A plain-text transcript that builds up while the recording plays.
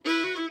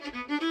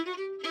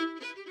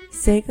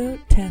Sego,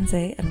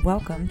 Tanze, and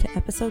welcome to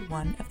Episode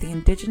 1 of the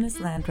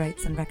Indigenous Land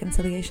Rights and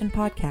Reconciliation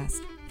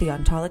Podcast, The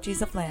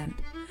Ontologies of Land.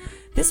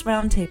 This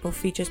roundtable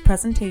features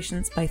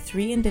presentations by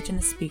 3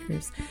 Indigenous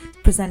speakers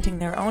presenting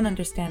their own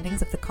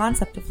understandings of the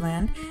concept of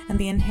land and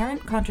the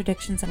inherent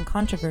contradictions and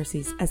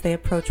controversies as they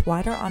approach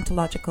wider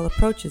ontological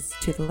approaches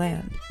to the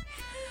land.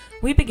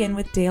 We begin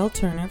with Dale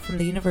Turner from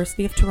the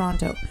University of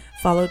Toronto,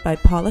 followed by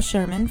Paula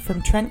Sherman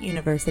from Trent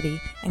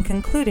University, and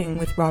concluding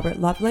with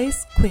Robert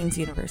Lovelace, Queen's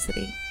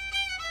University.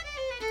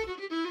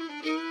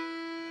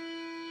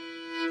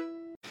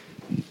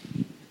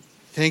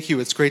 Thank you.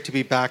 It's great to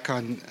be back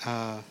in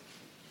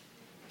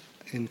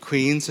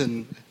Queens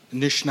and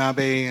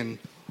Anishinaabe and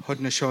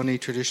Haudenosaunee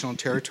traditional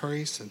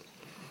territories. And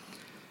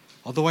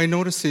although I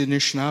noticed the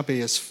Anishinaabe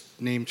is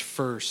named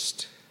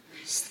first,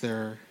 is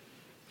there?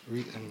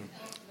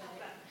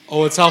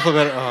 It's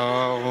alphabetical.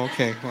 Oh,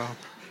 okay.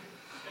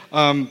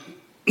 Well,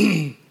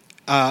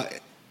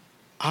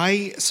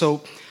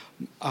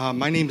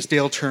 my name is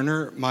Dale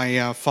Turner.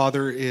 My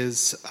father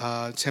is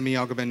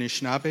Temiagaba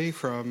Anishinaabe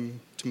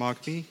from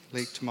Temagami,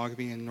 Lake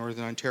Temagami in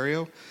Northern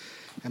Ontario.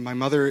 And my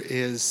mother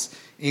is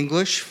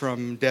English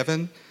from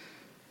Devon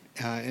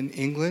in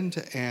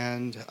England.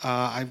 And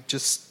I've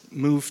just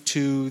moved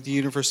to the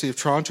University of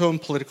Toronto in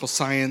political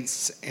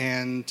science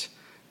and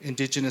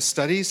Indigenous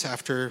studies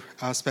after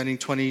spending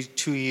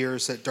 22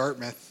 years at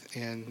Dartmouth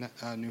in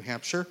New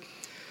Hampshire.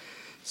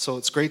 So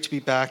it's great to be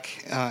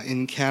back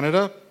in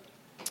Canada.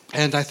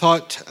 And I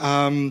thought,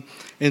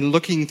 in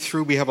looking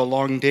through, we have a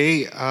long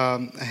day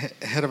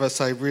ahead of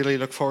us. I really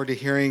look forward to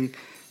hearing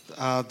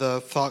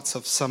the thoughts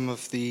of some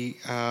of the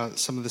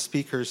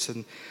speakers.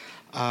 And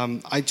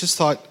I just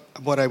thought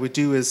what I would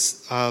do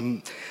is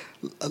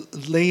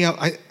lay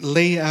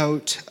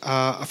out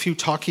a few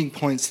talking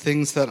points,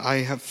 things that I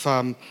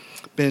have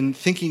been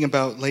thinking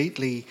about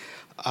lately.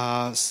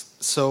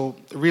 So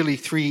really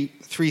three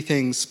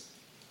things.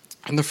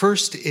 And the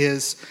first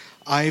is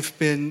I've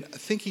been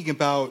thinking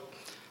about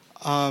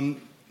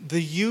the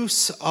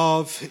use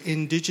of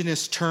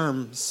Indigenous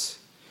terms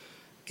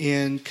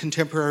in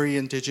contemporary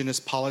Indigenous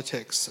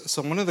politics.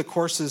 So one of the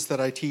courses that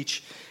I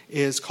teach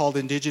is called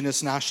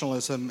Indigenous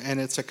Nationalism,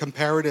 and it's a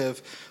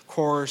comparative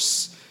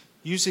course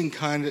using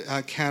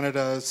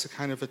Canada as a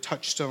kind of a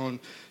touchstone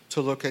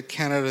to look at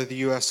Canada, the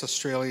US,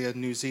 Australia,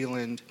 New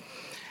Zealand.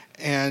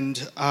 And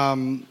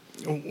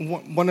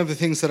one of the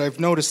things that I've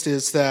noticed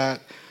is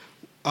that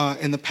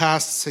in the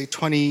past, say,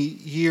 20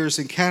 years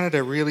in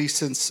Canada, really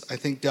since, I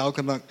think,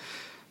 Delgamuukw,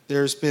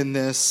 there's been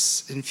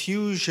this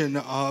infusion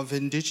of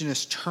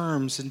Indigenous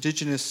terms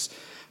into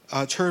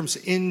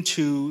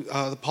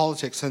the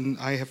politics. And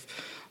I have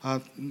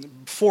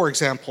 4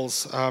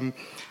 examples.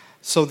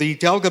 So the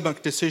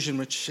Delgamuukw decision,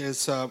 which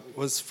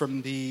was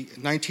from the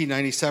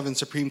 1997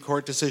 Supreme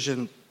Court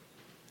decision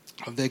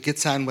of the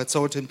Gitxsan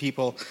Wet'suwet'en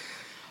people.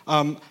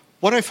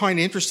 What I find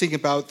interesting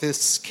about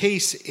this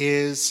case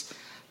is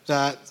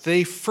that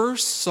they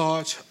first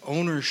sought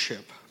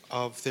ownership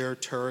of their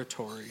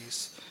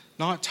territories,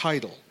 not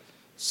title.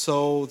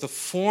 So the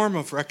form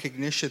of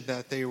recognition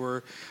that they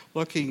were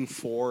looking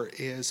for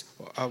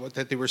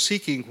that they were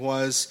seeking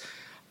was,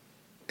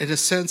 in a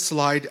sense,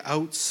 lied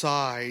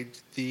outside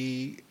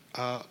the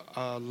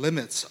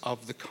limits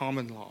of the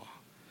common law.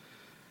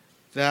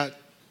 That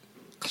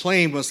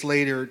claim was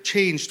later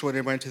changed when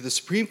it went to the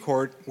Supreme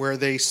Court, where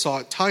they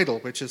sought title,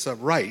 which is a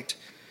right,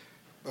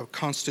 a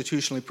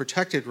constitutionally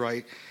protected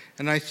right.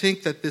 And I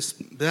think that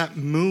that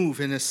move,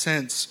 in a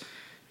sense,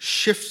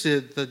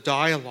 shifted the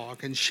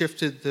dialogue and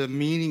shifted the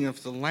meaning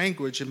of the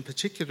language, in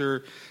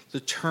particular the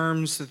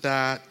terms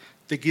that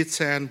the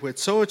Gitxsan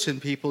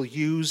Wet'suwet'en people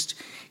used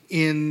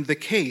in the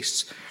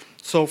case.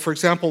 So, for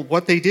example,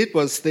 what they did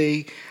was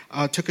they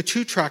took a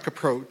 2-track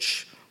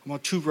approach, a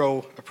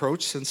 2-row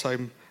approach, since I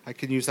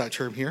can use that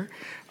term here.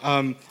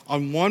 On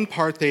one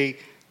part, they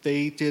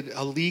did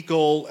a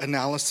legal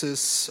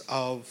analysis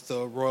of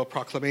the Royal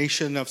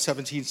Proclamation of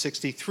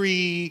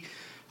 1763,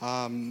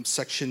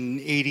 Section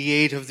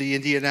 88 of the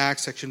Indian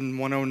Act, Section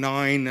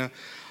 109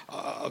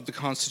 of the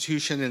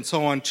Constitution, and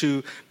so on,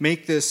 to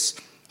make this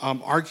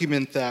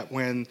argument that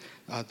when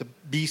the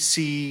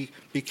BC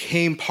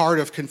became part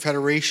of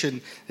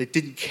Confederation, it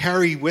didn't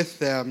carry with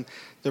them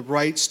the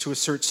rights to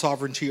assert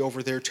sovereignty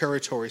over their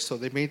territory. So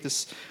they made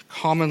this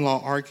common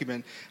law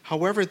argument.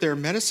 However, their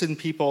medicine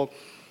people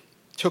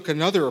took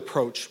another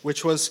approach,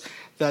 which was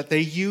that they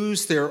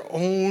used their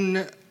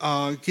own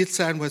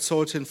Gitxsan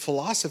Wet'suwet'en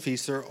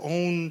philosophies, their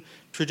own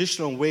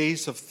traditional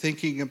ways of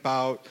thinking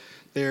about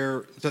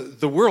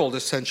the world,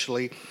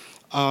 essentially.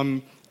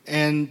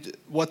 And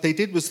what they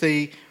did was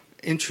they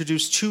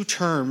introduced 2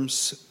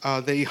 terms.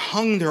 They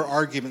hung their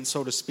argument,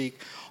 so to speak,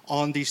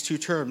 on these 2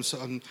 terms,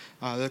 on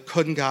the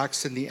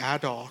Kundgaks and the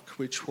Adok,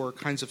 which were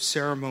kinds of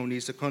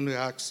ceremonies. The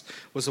Kundgaks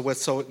was a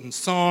Wet'suwet'en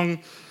song.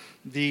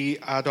 The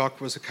Adok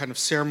was a kind of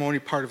ceremony,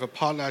 part of a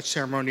potlatch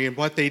ceremony, and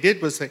what they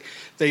did was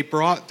they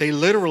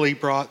literally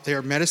brought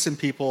their medicine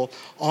people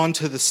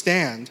onto the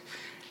stand,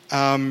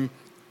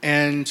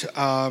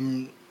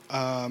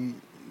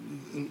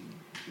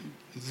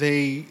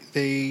 they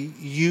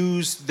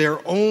used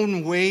their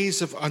own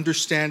ways of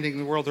understanding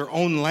the world, their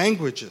own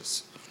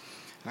languages,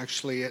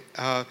 actually,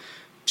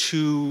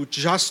 to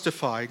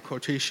justify,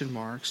 quotation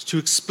marks, to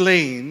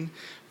explain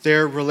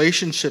their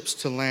relationships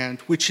to land,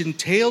 which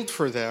entailed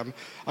for them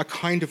a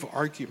kind of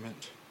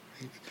argument.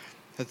 Right?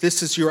 That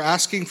this is, you're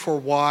asking for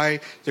why.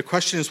 The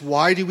question is,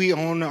 why do we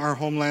own our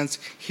homelands?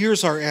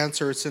 Here's our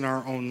answer, it's in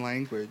our own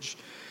language.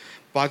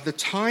 By the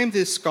time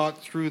this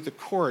got through the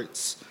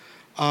courts,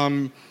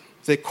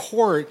 the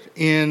court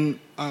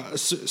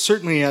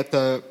certainly at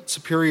the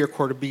Superior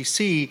Court of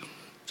BC,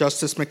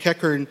 Justice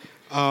McEachern,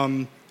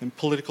 and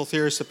political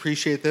theorists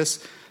appreciate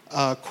this,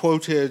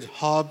 quoted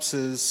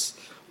Hobbes's,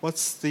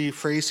 what's the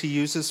phrase he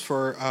uses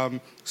for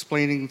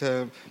explaining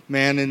the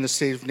man in the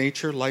state of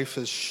nature? Life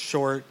is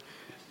short,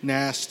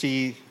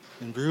 nasty,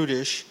 and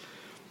brutish.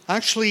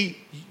 Actually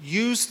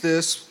used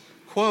this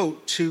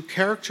quote to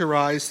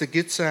characterize the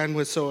Gitxsan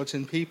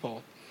Wet'suwet'en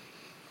people,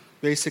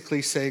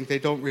 basically saying they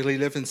don't really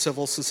live in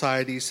civil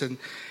societies. And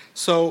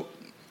so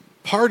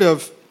part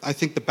of, I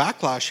think, the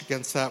backlash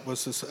against that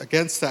was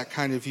against that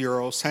kind of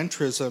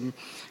Eurocentrism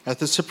at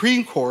the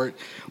Supreme Court,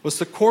 was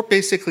the court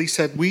basically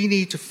said we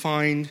need to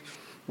find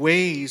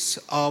ways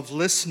of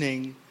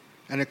listening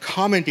and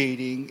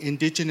accommodating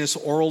Indigenous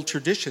oral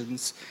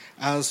traditions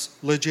as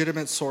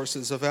legitimate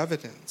sources of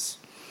evidence.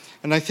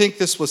 And I think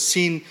this was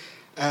seen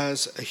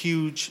as a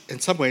huge, in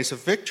some ways, a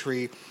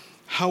victory.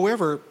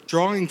 However,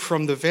 drawing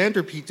from the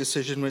Vanderpeet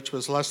decision, which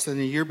was less than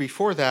a year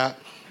before that,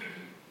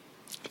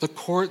 the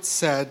court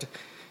said,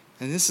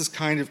 and this is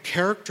kind of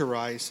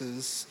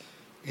characterizes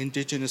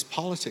Indigenous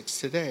politics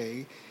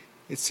today,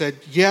 it said,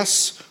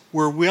 yes,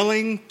 we're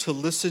willing to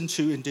listen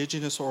to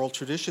Indigenous oral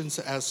traditions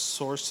as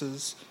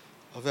sources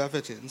of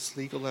evidence,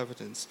 legal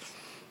evidence,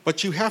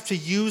 but you have to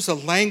use a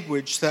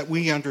language that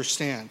we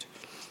understand.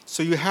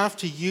 So you have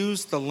to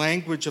use the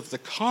language of the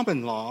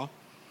common law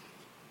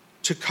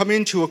to come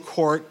into a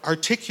court,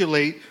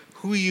 articulate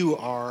who you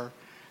are,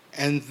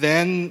 and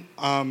then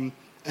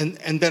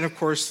of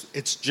course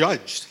it's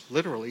judged,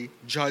 literally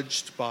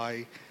judged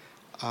by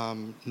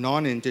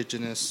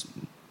non-Indigenous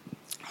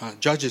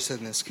judges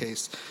in this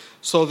case.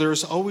 So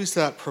there's always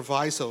that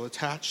proviso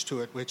attached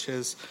to it, which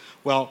is,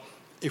 well,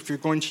 if you're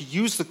going to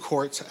use the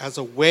courts as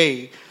a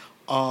way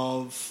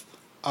of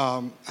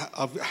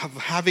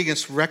having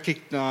us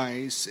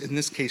recognize, in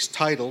this case,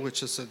 title,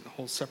 which is a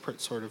whole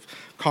separate sort of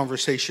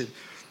conversation,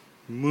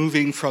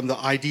 moving from the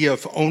idea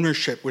of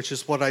ownership, which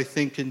is what I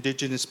think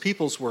Indigenous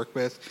peoples work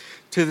with,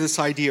 to this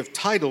idea of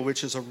title,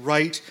 which is a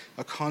right,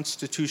 a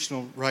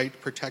constitutional right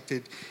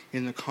protected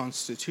in the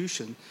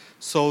Constitution.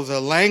 So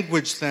the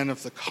language then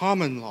of the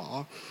common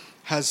law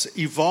has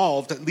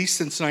evolved, at least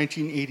since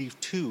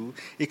 1982,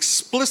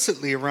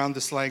 explicitly around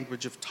this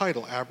language of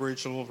title.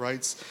 Aboriginal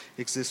rights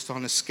exist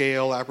on a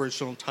scale.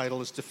 Aboriginal title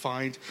is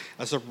defined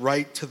as a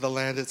right to the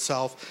land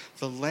itself.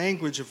 The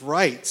language of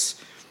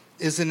rights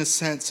is, in a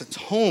sense, its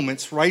home,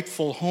 its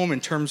rightful home in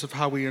terms of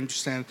how we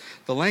understand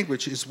the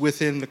language, is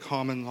within the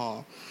common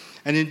law.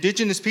 And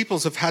Indigenous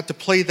peoples have had to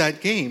play that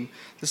game.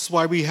 This is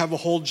why we have a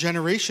whole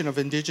generation of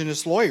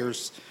Indigenous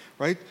lawyers,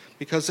 right?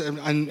 Because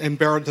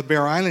the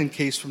Bear Island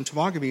case from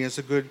Temagami is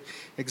a good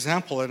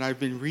example, and I've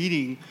been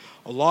reading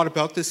a lot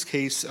about this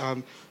case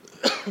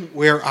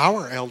where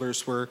our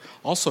elders were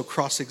also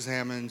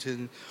cross-examined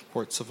in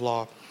courts of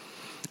law.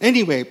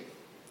 Anyway,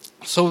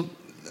 so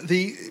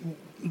the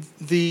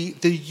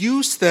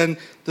use then,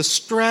 the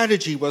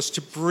strategy was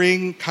to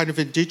bring kind of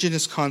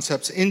Indigenous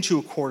concepts into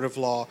a court of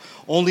law,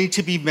 only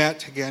to be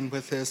met again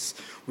with this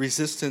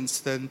resistance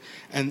then,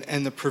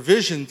 and the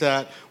provision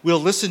that we'll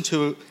listen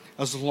to it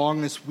as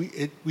long as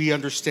we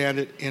understand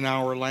it in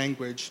our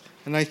language.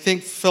 And I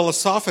think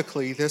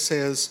philosophically this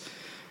is,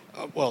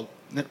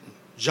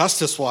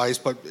 justice-wise,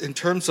 but in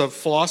terms of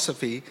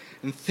philosophy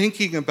and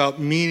thinking about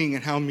meaning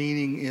and how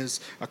meaning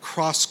is a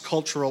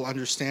cross-cultural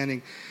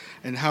understanding,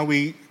 and how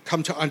we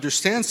come to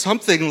understand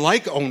something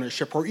like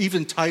ownership, or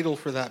even title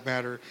for that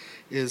matter,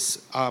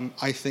 is,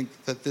 I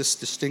think, that this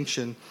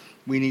distinction,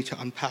 we need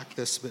to unpack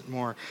this a bit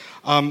more.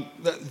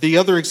 The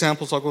other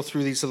examples, I'll go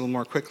through these a little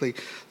more quickly.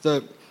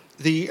 The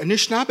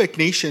Anishinaabeg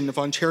Nation of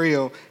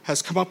Ontario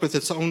has come up with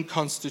its own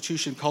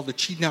constitution called the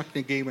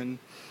Chinook-Nagayman.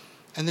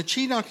 And the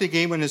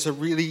Chinook-Nagayman is a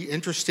really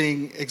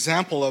interesting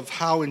example of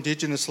how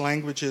Indigenous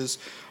languages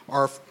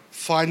are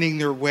finding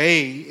their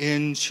way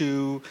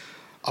into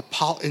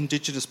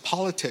Indigenous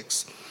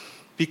politics,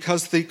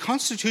 because the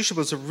Constitution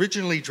was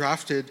originally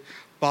drafted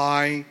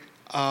by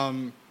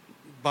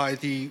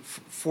the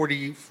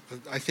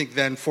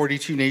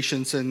 42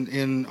 nations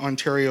in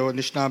Ontario,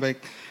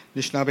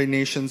 Anishinaabe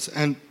nations,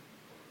 and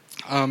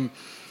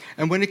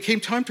when it came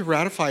time to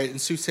ratify it in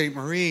Sault Ste.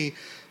 Marie,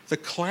 the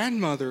clan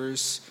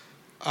mothers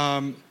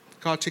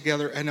got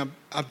together and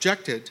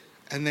objected,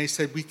 and they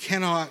said, we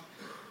cannot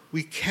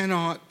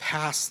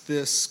pass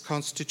this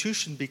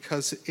constitution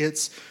because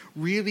it's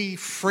really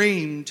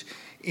framed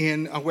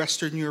in a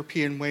Western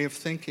European way of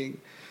thinking.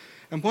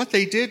 And what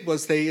they did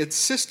was they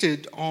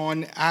insisted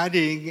on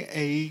adding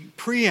a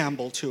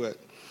preamble to it.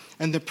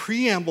 And the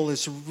preamble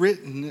is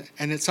written,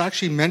 and it's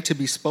actually meant to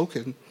be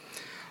spoken,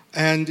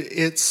 and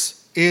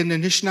it's in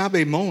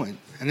Anishinaabemowin,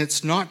 and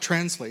it's not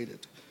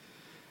translated.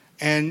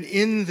 And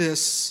in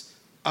this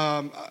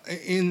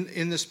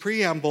in this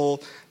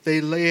preamble,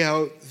 they lay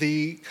out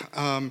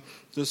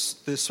this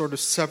sort of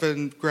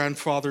 7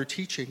 grandfather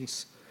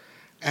teachings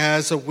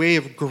as a way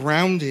of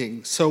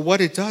grounding. So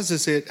what it does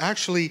is it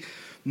actually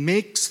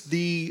makes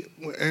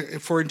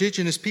for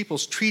Indigenous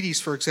peoples, treaties,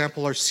 for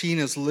example, are seen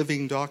as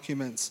living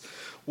documents.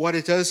 What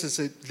it does is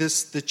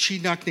the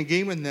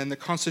Chinaknageman, then, the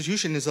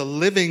Constitution, is a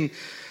living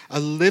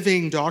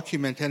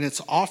document, and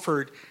it's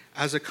offered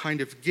as a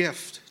kind of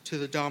gift to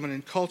the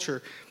dominant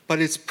culture. But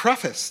it's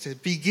prefaced,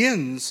 it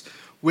begins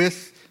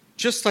with,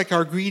 just like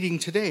our greeting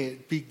today,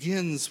 it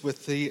begins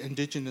with the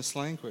Indigenous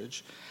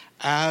language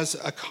as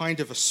a kind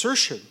of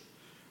assertion,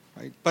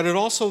 right? But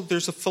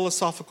there's a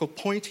philosophical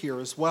point here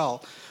as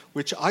well,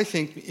 which I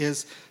think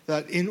is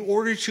that in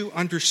order to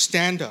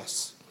understand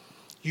us,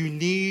 you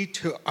need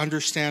to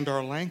understand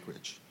our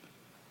language.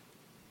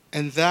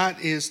 And that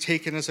is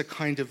taken as a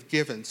kind of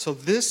given. So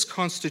this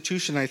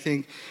Constitution, I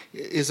think,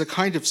 is a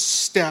kind of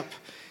step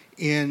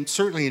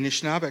certainly in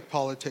Anishinaabeg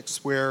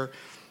politics, where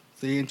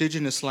the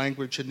Indigenous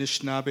language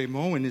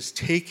Anishinaabemowin is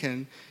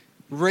taken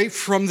right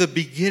from the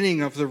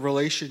beginning of the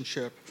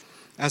relationship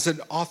as an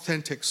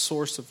authentic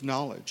source of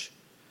knowledge.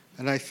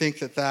 And I think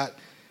that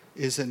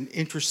is an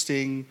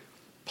interesting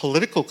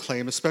political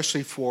claim,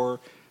 especially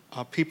for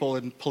people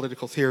in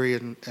political theory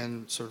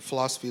and sort of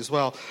philosophy as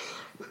well.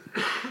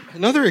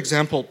 Another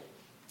example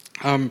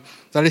that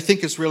I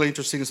think is really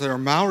interesting is that our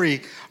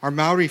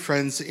Maori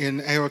friends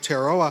in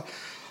Aotearoa,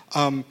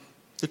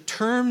 the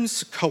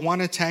terms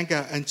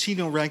Kawanatanga and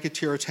Tino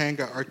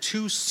Rangatiratanga are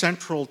 2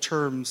 central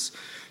terms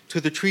to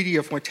the Treaty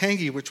of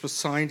Waitangi, which was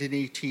signed in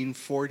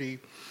 1840.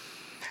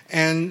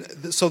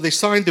 And so they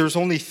signed, there's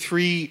only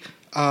 3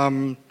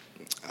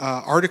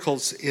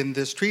 articles in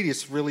this treaty.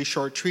 It's a really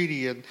short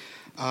treaty, and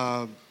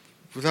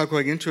without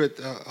going into it,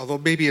 although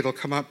maybe it'll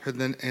come up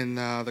in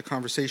the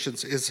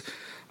conversations, is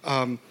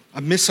a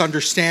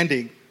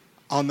misunderstanding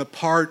on the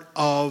part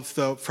of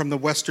from the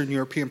Western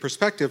European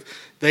perspective.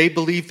 They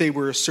believed they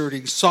were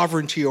asserting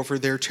sovereignty over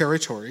their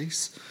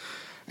territories,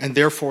 and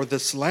therefore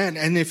this land.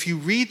 And if you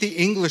read the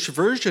English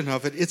version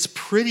of it, it's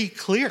pretty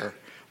clear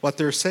what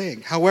they're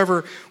saying.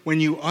 However, when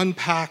you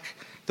unpack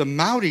the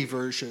Maori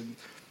version,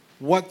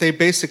 what they're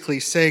basically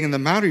saying in the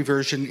Maori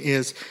version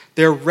is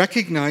they're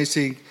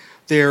recognizing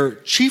their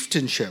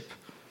chieftainship,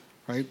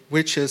 right?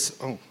 Which is,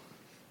 oh,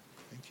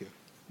 thank you.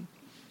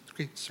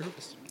 Great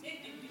service.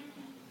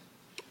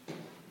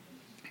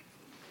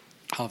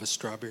 I'll have a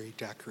strawberry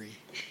daiquiri,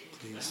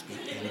 please.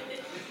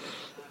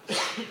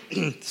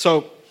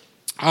 So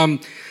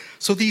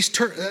these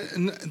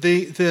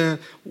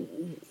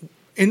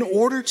in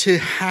order to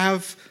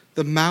have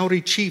the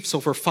Maori chiefs,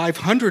 over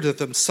 500 of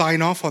them,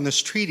 sign off on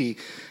this treaty,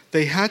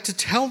 they had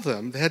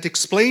to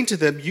explain to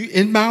them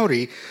in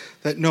Maori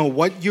that no,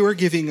 what you're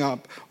giving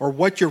up or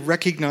what you're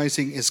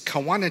recognizing is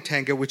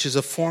Kawanatanga, which is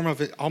a form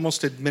of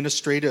almost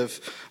administrative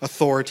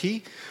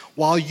authority,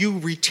 while you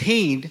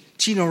retain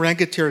Tino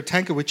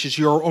Rangatiratanga, which is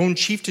your own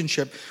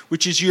chieftainship,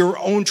 which is your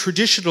own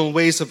traditional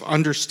ways of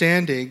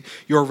understanding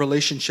your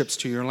relationships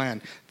to your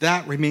land.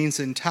 That remains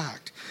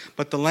intact.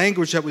 But the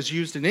language that was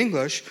used in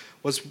English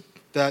was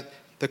that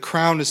the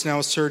Crown is now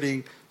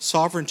asserting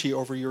sovereignty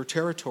over your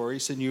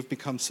territories and you've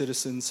become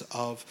citizens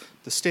of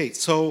the state.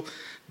 So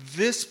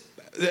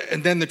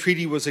and then the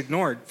treaty was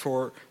ignored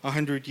for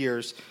 100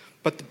 years.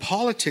 But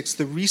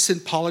the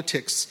recent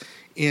politics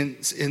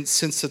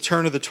since the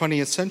turn of the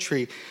 20th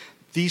century,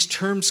 these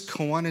terms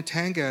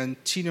Kawanatanga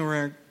and Tino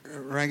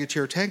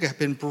Rangatiratanga have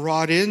been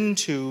brought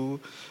into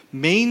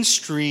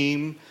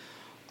mainstream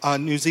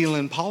New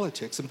Zealand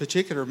politics, in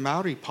particular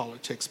Maori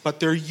politics.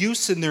 But their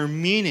use and their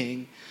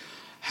meaning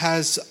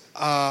has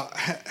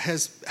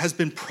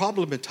been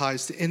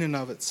problematized in and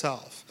of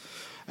itself.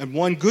 And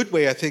one good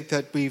way I think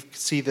that we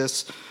see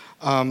this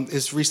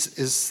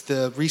is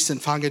the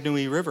recent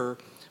Whanganui River,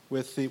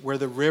 where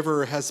the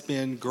river has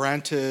been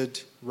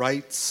granted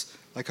rights,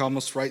 like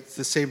almost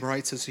the same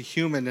rights as a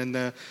human. And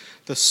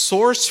the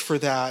source for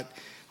that,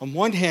 on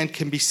one hand,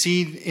 can be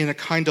seen in a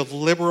kind of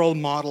liberal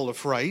model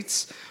of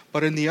rights,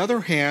 but on the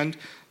other hand,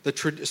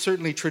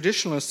 certainly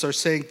traditionalists are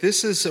saying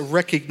this is a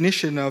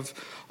recognition of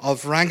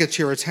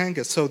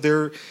Rangatiratanga. So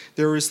there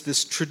is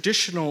this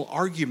traditional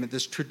argument,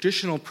 this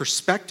traditional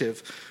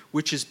perspective,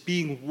 which is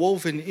being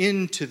woven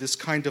into this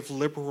kind of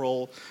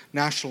liberal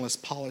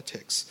nationalist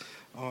politics.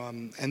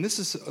 And this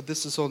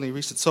is only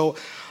recent. So,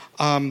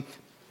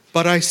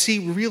 but I see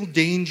real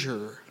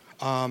danger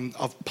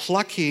of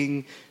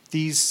plucking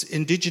these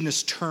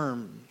indigenous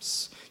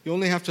terms. You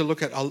only have to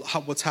look at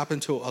what's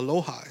happened to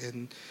aloha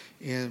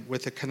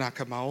with the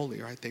Kanaka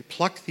Maoli, right? They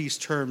pluck these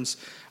terms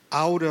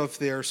out of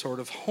their sort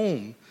of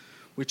home,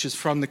 which is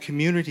from the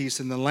communities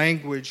and the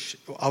language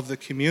of the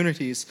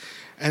communities,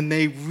 and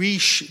they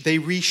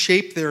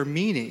reshape their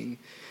meaning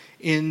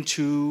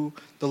into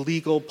the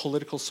legal,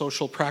 political,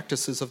 social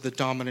practices of the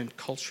dominant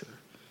culture.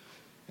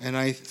 And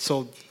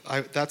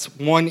that's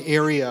one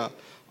area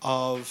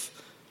of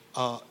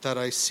that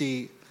I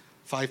see.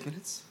 5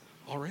 minutes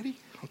already?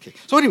 Okay.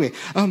 So anyway,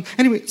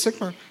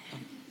 Sigmar.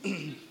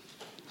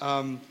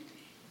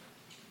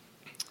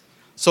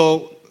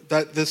 So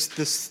that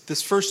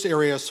this first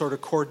area, sort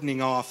of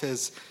cordoning off,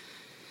 is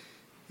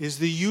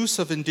the use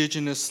of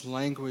Indigenous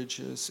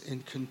languages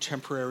in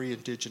contemporary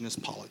Indigenous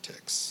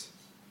politics,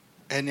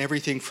 and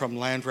everything from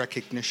land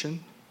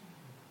recognition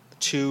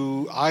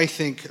to, I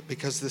think,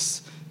 because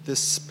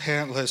this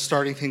panel is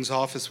starting things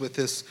off is with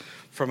this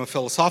from a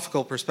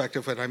philosophical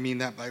perspective, and I mean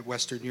that by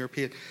Western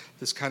European,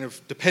 this kind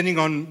of, depending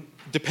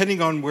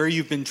on where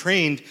you've been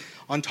trained,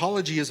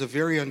 ontology is a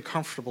very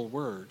uncomfortable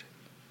word,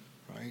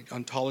 right?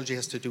 Ontology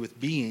has to do with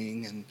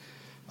being, and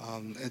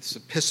it's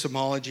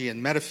epistemology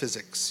and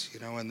metaphysics,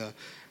 and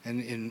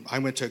I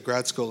went to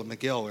grad school at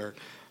McGill, where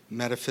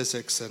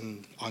metaphysics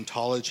and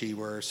ontology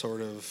were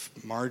sort of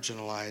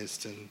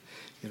marginalized and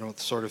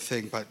sort of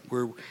thing,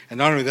 and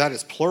not only that,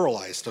 it's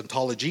pluralized,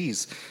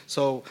 ontologies.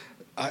 So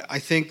I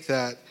think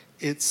that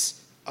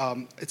it's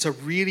a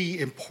really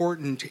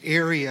important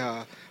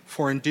area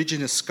for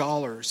Indigenous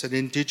scholars and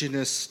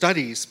Indigenous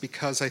studies,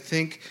 because I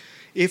think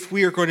if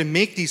we are going to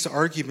make these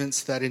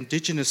arguments that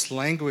Indigenous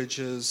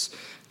languages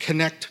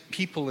connect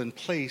people in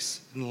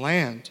place and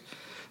land,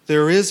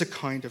 there is a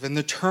kind of, and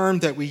the term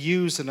that we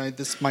use, and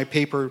my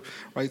paper,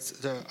 right,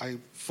 I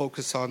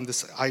focus on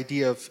this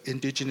idea of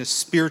Indigenous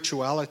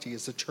spirituality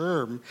as a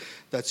term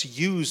that's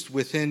used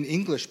within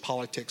English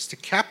politics to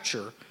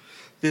capture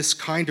this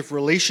kind of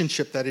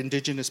relationship that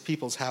Indigenous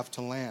peoples have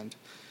to land.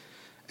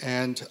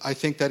 And I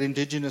think that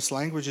Indigenous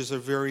languages are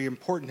very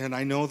important, and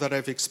I know that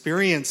I've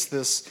experienced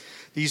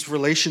these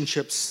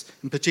relationships,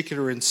 in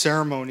particular in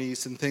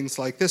ceremonies and things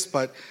like this,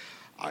 but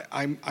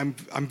I'm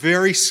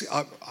very,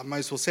 I might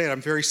as well say it,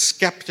 I'm very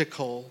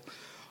skeptical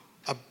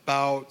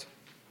about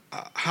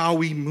how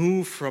we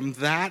move from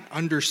that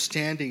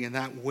understanding and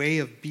that way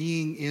of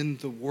being in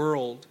the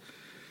world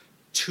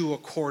to a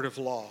court of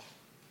law.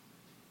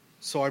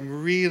 So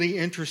I'm really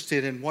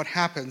interested in what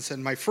happens.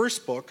 In my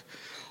first book,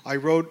 I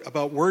wrote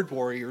about word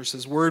warriors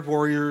as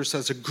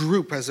a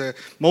group, as a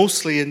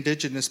mostly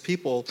Indigenous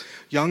people,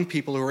 young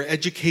people who are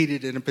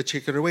educated in a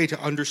particular way to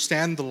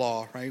understand the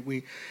law, right?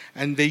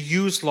 And they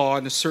use law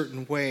in a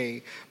certain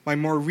way. My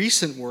more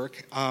recent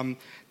work,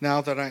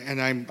 now that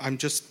I'm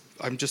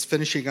just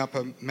finishing up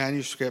a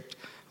manuscript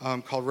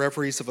called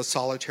Reveries of a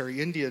Solitary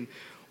Indian,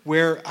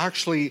 where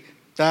actually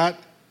that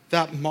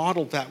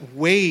model, that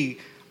way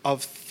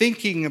of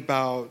thinking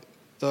about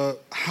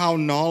how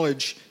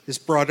knowledge is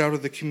brought out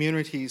of the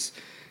communities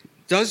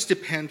does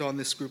depend on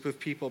this group of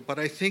people, but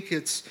I think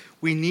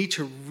we need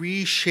to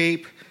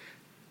reshape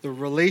the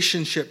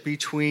relationship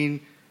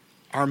between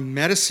our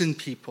medicine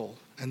people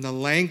and the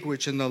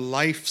language and the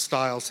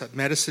lifestyles that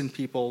medicine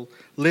people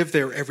live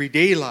their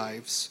everyday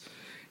lives,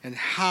 and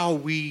how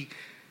we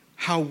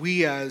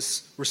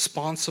as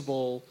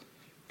responsible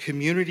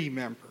community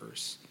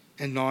members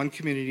and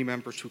non-community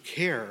members who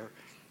care,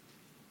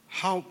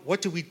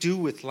 what do we do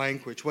with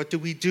language? What do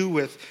we do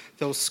with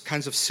those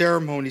kinds of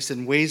ceremonies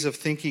and ways of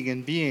thinking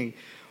and being?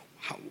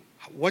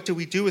 What do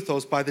we do with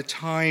those by the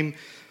time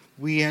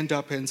we end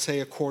up in,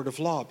 say, a court of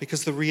law?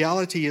 Because the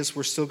reality is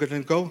we're still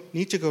going to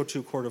need to go to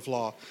a court of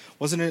law.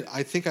 Wasn't it?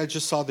 I think I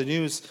just saw the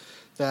news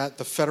that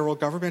the federal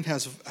government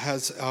has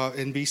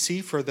in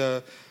BC for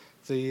the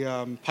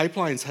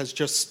pipelines has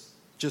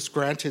just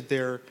granted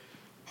their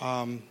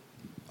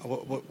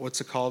what's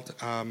it called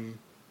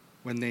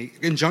when they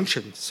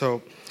injunction.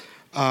 So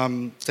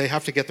they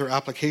have to get their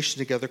application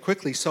together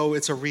quickly. So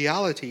it's a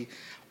reality.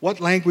 What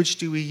language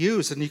do we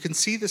use? And you can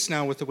see this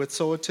now with the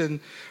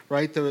Wet'suwet'en,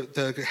 right?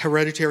 The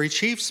hereditary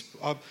chiefs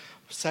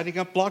setting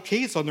up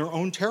blockades on their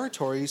own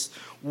territories,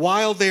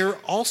 while they're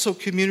also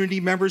community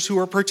members who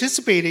are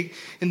participating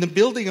in the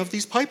building of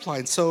these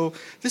pipelines. So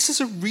this is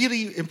a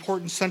really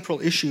important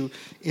central issue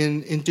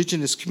in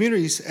Indigenous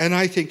communities, and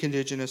I think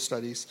Indigenous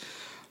studies.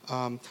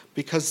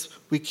 Because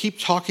we keep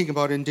talking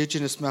about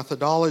Indigenous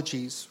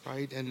methodologies,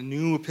 right, and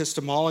new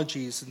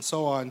epistemologies and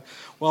so on.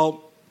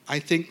 Well, I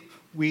think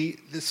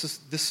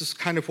this is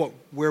kind of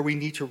where we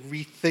need to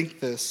rethink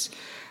this.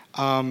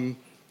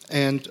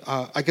 And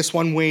I guess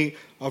one way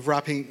of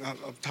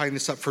tying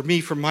this up for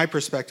me, from my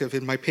perspective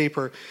in my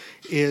paper,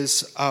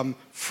 is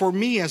for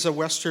me as a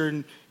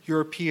Western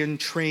European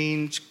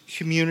trained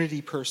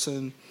community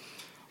person,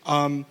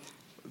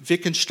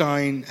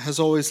 Wittgenstein has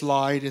always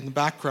lied in the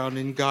background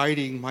in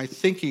guiding my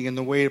thinking and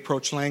the way to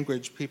approach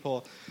language.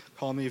 People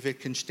call me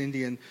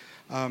Wittgensteinian.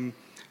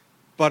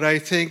 But I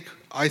think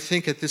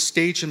at this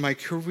stage in my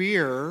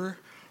career,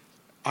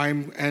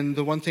 and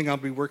the one thing I'll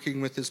be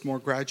working with is more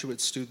graduate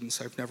students.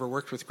 I've never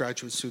worked with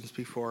graduate students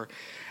before.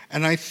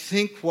 And I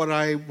think what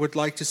I would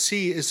like to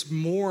see is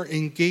more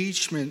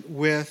engagement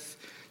with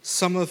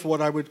some of what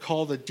I would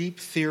call the deep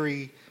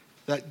theory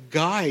that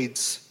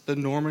guides the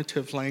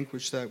normative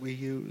language that we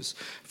use.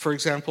 For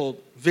example,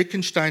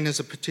 Wittgenstein is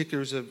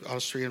an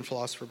Austrian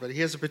philosopher, but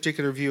he has a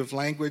particular view of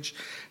language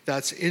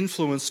that's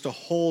influenced a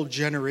whole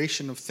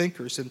generation of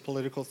thinkers in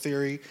political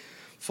theory,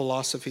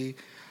 philosophy.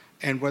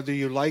 And whether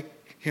you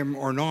like him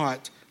or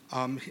not,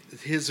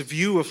 his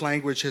view of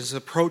language, his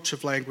approach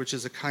of language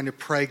is a kind of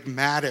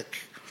pragmatic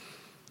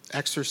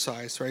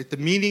exercise, right? The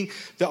meaning,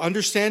 the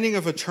understanding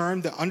of a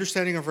term, the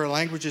understanding of our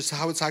language is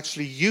how it's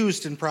actually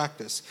used in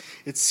practice.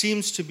 It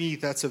seems to me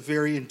that's a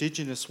very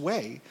Indigenous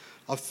way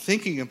of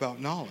thinking about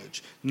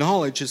knowledge.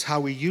 Knowledge is how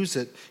we use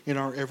it in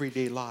our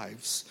everyday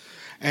lives.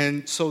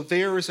 And so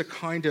there is a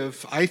kind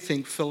of, I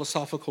think,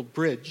 philosophical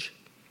bridge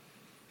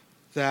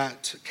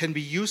that can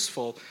be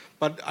useful,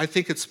 but I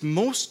think it's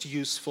most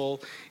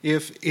useful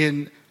if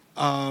in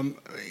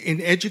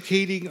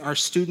educating our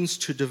students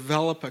to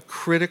develop a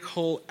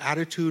critical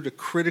attitude, a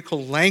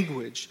critical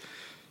language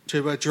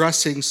to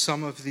addressing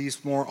some of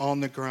these more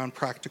on-the-ground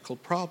practical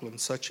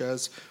problems, such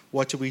as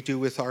what do we do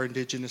with our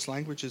Indigenous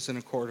languages in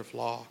a court of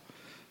law.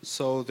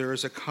 So there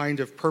is a kind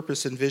of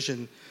purpose and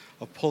vision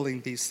of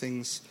pulling these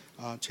things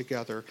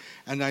together.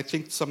 And I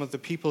think some of the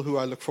people who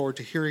I look forward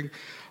to hearing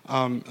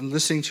and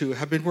listening to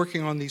have been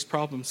working on these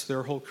problems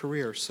their whole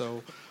career.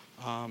 So,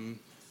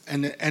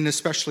 and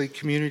especially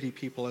community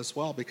people as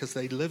well, because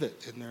they live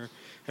it in their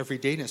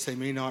everydayness. They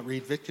may not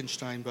read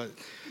Wittgenstein, but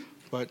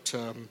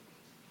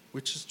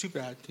which is too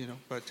bad,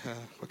 but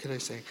what can I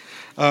say?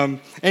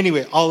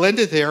 Anyway, I'll end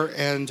it there,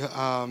 and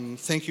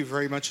thank you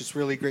very much. It's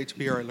really great to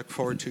be here. I look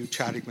forward to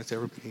chatting with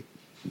everybody.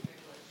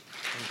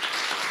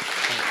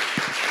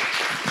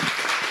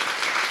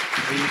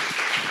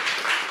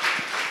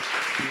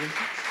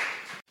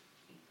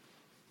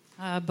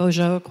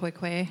 Bojo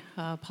Kwekwe,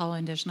 Paula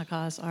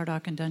Indishnakas,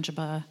 Ardak and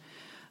Denjaba,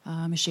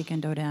 Mashik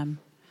and Dodem.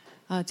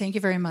 Thank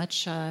you very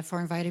much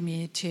for inviting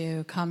me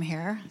to come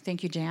here.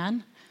 Thank you,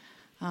 Jan.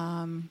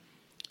 I'm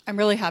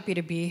really happy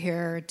to be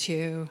here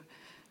to,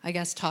 I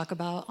guess, talk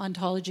about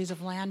ontologies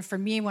of land. For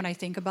me, when I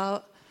think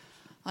about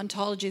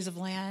ontologies of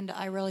land,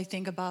 I really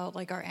think about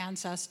like our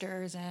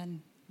ancestors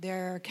and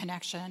their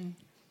connection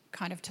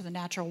kind of to the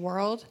natural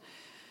world,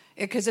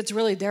 because it's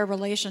really their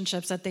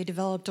relationships that they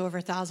developed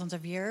over thousands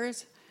of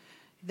years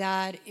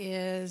that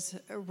is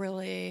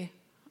really,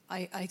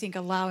 I think,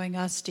 allowing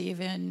us to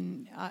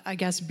even, I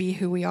guess, be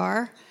who we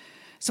are.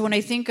 So when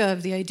I think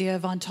of the idea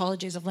of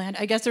ontologies of land,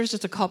 I guess there's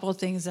just a couple of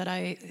things that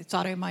I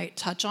thought I might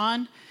touch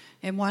on.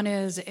 And one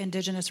is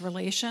Indigenous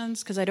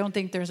relations, because I don't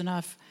think there's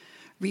enough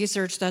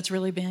research that's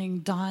really being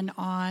done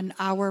on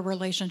our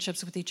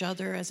relationships with each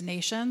other as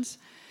nations,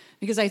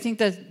 because I think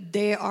that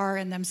they are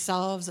in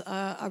themselves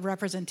a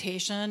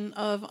representation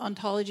of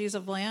ontologies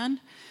of land.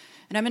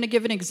 And I'm going to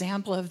give an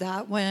example of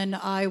that. When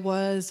I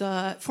was,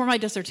 for my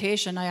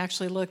dissertation, I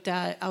actually looked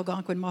at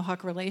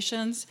Algonquin-Mohawk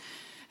relations.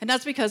 And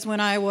that's because when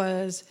I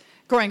was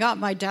growing up,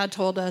 my dad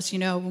told us,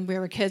 when we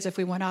were kids, if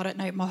we went out at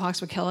night,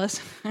 Mohawks would kill us.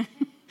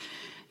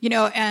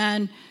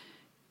 And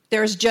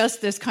there's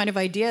just this kind of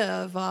idea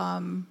of,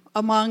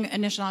 among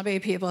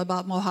Anishinaabe people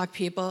about Mohawk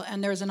people,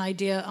 and there's an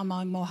idea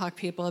among Mohawk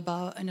people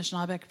about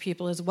Anishinaabe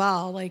people as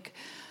well. Like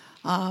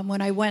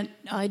when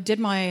I did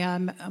my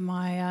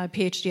my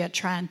PhD at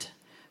Trent,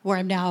 where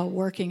I'm now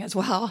working as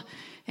well.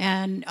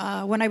 And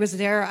when I was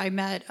there, I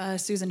met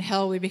Susan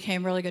Hill. We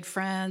became really good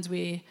friends.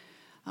 We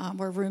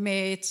were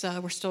roommates.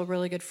 We're still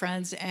really good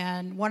friends.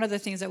 And one of the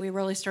things that we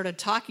really started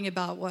talking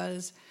about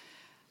was,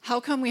 how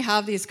come we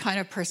have these kind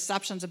of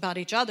perceptions about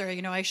each other?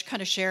 I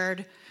kind of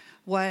shared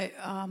what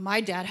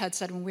my dad had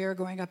said when we were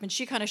growing up, and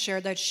she kind of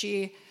shared that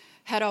she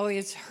had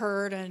always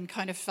heard and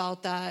kind of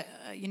felt that,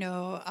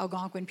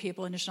 Algonquin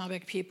people,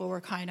 Anishinaabe people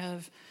were kind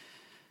of,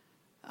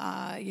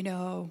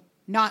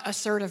 not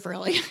assertive,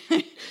 really.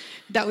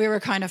 That we were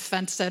kind of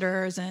fence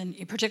sitters, and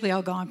particularly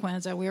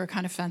Algonquins, that we were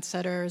kind of fence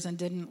sitters and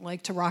didn't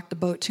like to rock the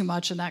boat too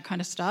much and that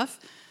kind of stuff.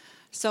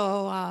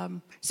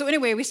 So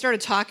anyway, we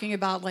started talking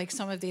about like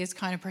some of these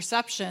kind of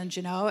perceptions,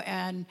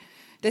 and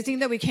the thing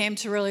that we came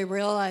to really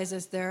realize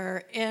is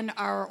they're in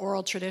our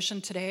oral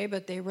tradition today,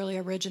 but they really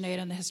originate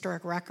in the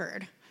historic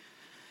record.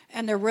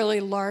 And they're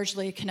really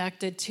largely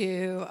connected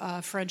to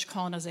French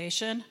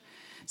colonization.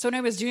 So when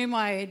I was doing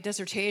my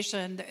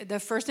dissertation, the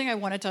first thing I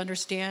wanted to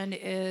understand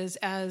is,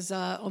 as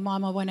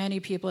Omama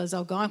Wanene people, as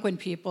Algonquin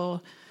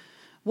people,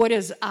 what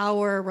is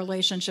our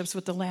relationships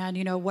with the land?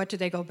 What do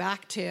they go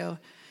back to?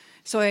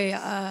 So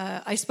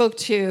I spoke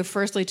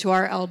firstly to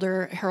our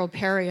elder, Harold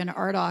Perry and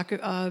Ardoch,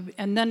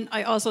 and then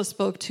I also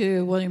spoke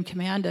to William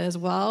Commanda as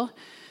well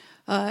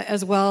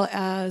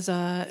as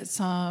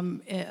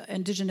some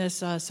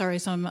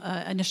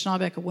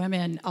Anishinaabe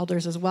women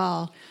elders as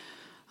well.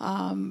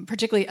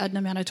 Particularly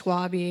Edna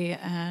Manitowabi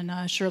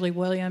and Shirley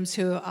Williams,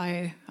 who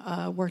I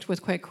worked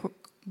with quite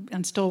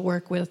and still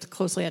work with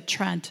closely at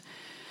Trent.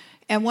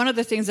 And one of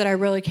the things that I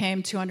really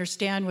came to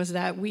understand was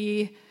that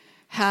we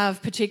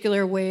have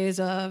particular ways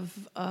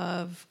of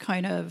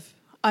kind of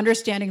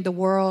understanding the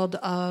world,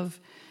 of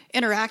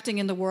interacting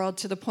in the world,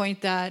 to the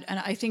point that, and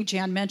I think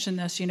Jan mentioned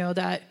this,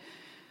 that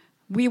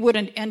we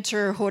wouldn't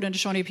enter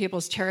Haudenosaunee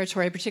people's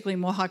territory, particularly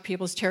Mohawk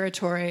people's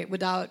territory,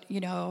 without,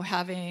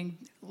 having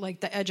like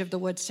the edge of the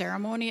woods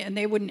ceremony, and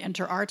they wouldn't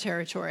enter our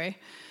territory.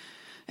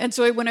 And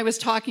so when I was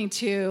talking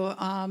to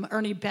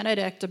Ernie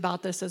Benedict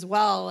about this as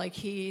well, like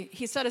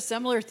he said a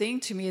similar thing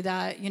to me,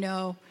 that,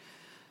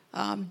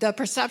 The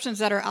perceptions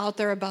that are out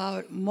there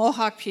about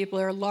Mohawk people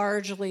are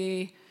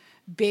largely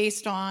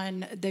based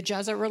on the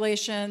Jesuit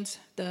Relations,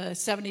 the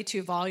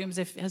 72 volumes.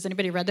 Has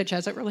anybody read the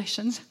Jesuit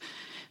Relations?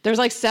 There's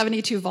like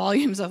 72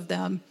 volumes of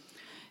them.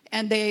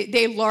 And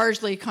they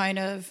largely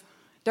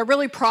they're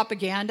really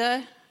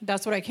propaganda.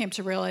 That's what I came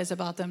to realize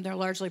about them. They're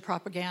largely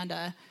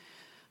propaganda.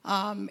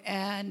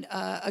 And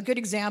a good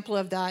example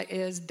of that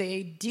is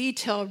they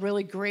detail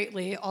really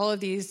greatly all of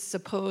these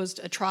supposed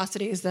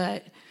atrocities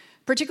that,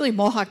 particularly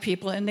Mohawk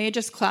people, and they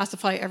just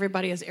classify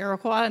everybody as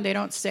Iroquois, and they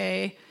don't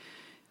say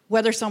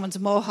whether someone's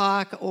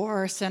Mohawk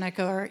or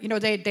Seneca, or,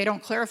 they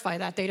don't clarify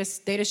that. They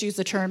just use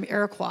the term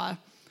Iroquois.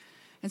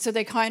 And so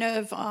they kind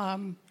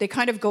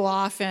of go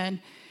off, and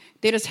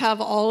they just have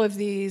all of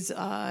these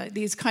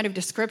kind of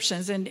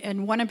descriptions.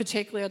 And one in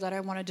particular that I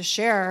wanted to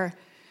share,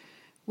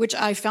 which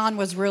I found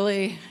was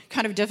really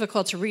kind of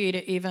difficult to read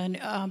even,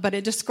 but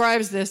it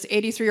describes this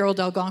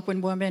 83-year-old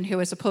Algonquin woman who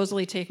was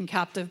supposedly taken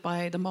captive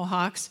by the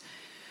Mohawks.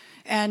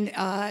 And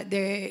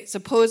they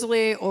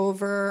supposedly,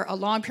 over a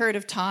long period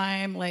of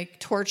time,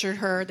 tortured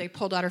her. They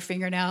pulled out her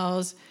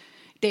fingernails.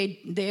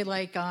 They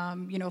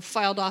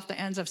filed off the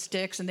ends of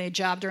sticks, and they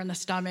jabbed her in the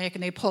stomach,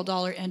 and they pulled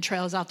all her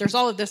entrails out. There's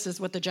all of this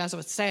is what the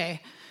Jesuits say.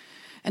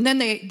 And then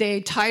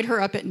they tied her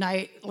up at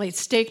night,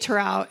 staked her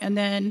out, and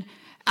then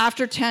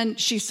after 10,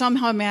 she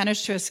somehow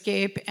managed to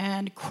escape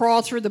and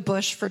crawl through the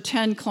bush for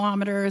 10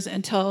 kilometers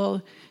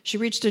until she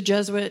reached a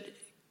Jesuit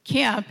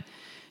camp,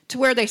 to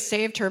where they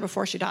saved her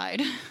before she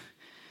died.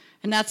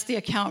 And that's the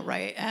account,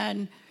 right?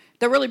 And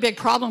the really big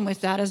problem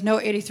with that is no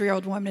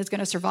 83-year-old woman is going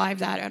to survive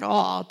that at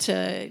all,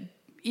 to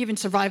even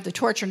survive the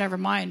torture, never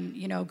mind,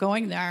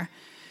 going there.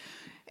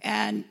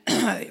 And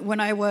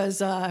when I was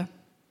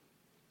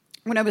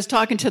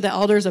talking to the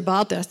elders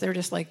about this, they're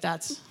just like,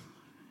 that's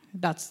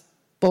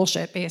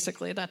bullshit,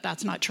 basically,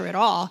 that's not true at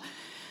all.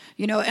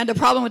 And the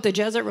problem with the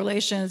Jesuit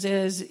Relations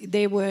is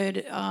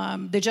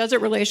the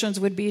Jesuit Relations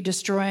would be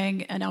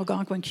destroying an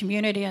Algonquin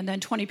community, and then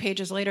 20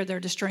 pages later, they're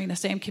destroying the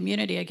same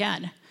community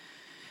again.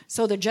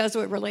 So the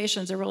Jesuit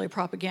Relations are really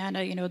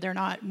propaganda. They're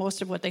not,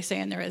 most of what they say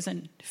in there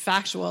isn't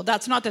factual.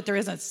 That's not that there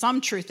isn't some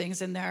true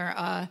things in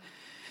there.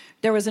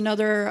 There was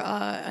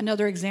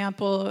another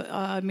example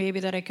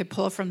maybe that I could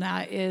pull from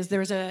that is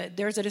there's a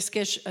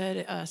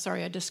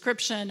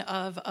description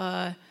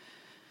of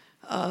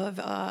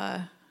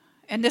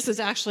and this is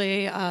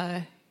actually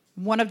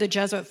one of the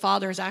Jesuit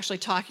fathers actually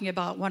talking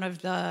about one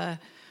of the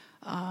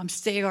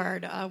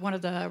Sagard, one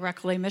of the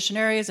Recollet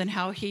missionaries, and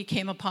how he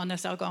came upon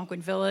this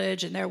Algonquin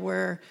village, and there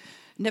were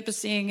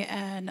Nipissing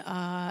and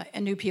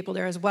new people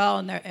there as well,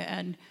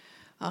 and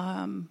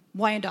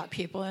Wyandot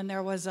people, and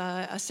there was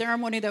a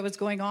ceremony that was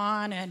going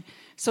on, and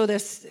so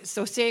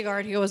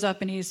Sagard, he goes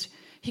up and he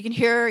can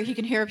hear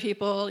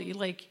people, he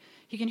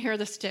can hear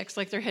the sticks,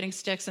 they're hitting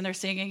sticks and they're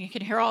singing. He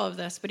can hear all of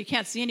this, but he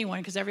can't see anyone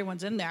because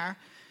everyone's in there.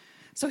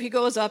 So he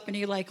goes up and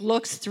he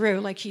looks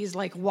through, he's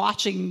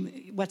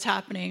watching what's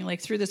happening,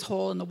 through this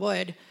hole in the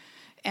wood.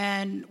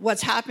 And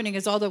what's happening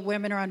is all the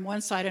women are on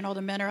one side and all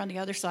the men are on the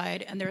other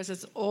side. And there's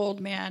this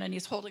old man and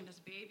he's holding this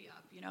baby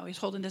up, he's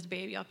holding this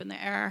baby up in the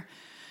air.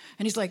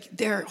 And he's like,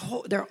 they're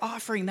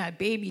offering that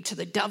baby to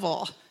the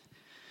devil,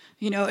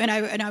 And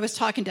I was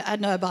talking to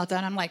Edna about that,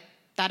 and I'm like,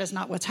 that is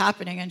not what's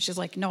happening. And she's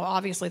like, no,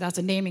 obviously that's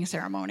a naming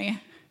ceremony.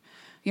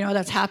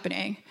 That's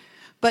happening.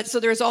 But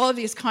so there's all of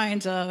these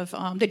kinds of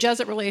the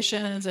Jesuit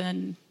Relations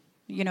and,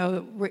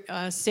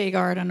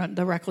 Sagard and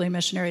the Recollet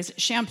missionaries,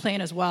 Champlain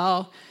as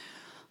well.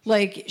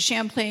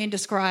 Champlain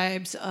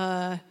describes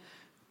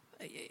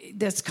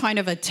this kind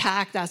of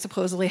attack that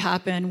supposedly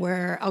happened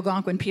where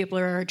Algonquin people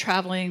are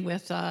traveling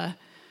with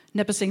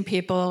Nipissing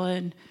people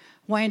and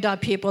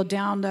Wyandot people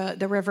down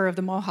the river of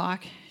the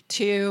Mohawk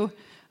to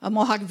a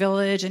Mohawk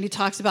village, and he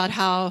talks about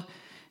how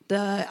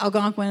the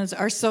Algonquins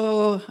are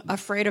so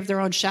afraid of their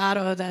own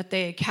shadow that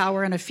they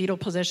cower in a fetal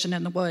position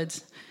in the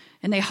woods,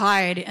 and they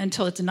hide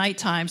until it's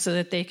nighttime so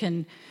that they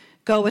can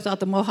go without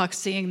the Mohawks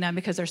seeing them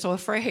because they're so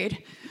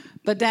afraid.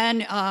 But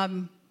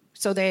then,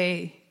 so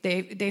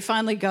they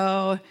finally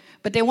go,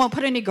 but they won't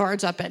put any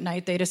guards up at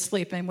night. They just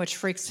sleep in, which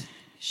freaks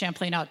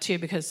Champlain out too,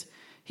 because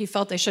he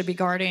felt they should be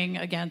guarding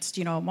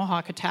against,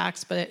 Mohawk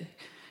attacks, but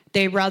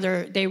they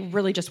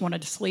really just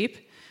wanted to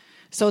sleep.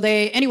 So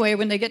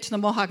when they get to the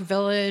Mohawk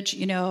village,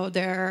 it's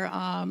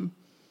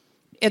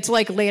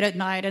late at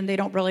night and they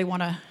don't really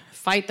want to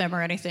fight them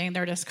or anything.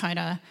 They're just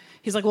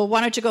he's like, well,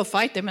 why don't you go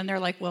fight them? And they're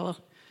like, well,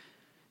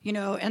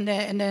 and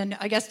then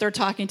I guess they're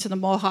talking to the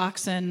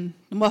Mohawks, and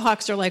the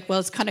Mohawks are like,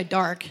 well, it's kind of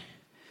dark.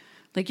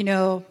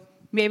 Maybe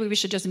we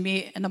should just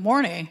meet in the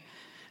morning.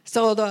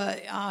 So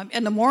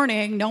in the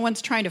morning, no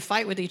one's trying to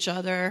fight with each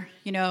other,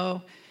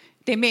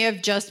 They may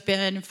have just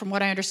been, from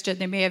what I understood,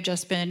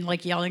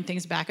 yelling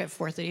things back and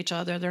forth at each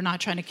other. They're not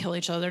trying to kill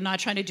each other. They're not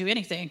trying to do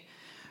anything.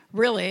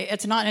 Really,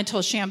 it's not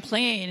until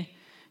Champlain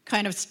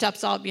kind of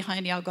steps out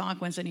behind the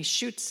Algonquins and he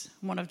shoots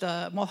one of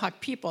the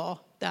Mohawk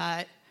people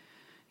that,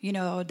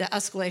 the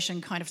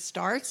escalation kind of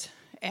starts.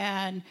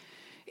 And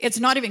it's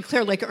not even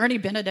clear. Like Ernie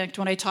Benedict,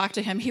 when I talked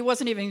to him, it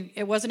wasn't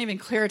even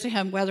clear to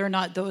him whether or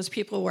not those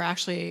people were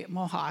actually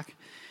Mohawk,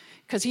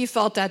 because he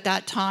felt at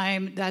that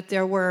time that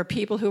there were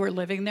people who were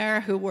living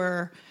there who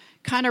were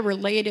kind of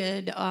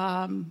related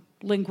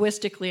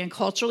linguistically and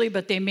culturally,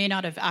 but they may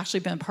not have actually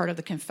been part of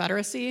the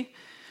Confederacy.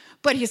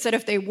 But he said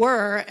if they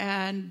were,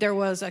 and there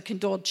was a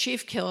condoled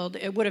chief killed,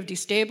 it would have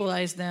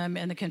destabilized them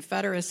in the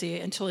Confederacy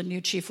until a new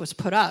chief was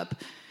put up,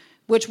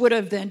 which would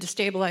have then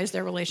destabilized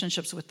their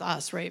relationships with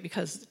us, right?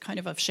 Because kind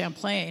of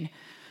Champlain.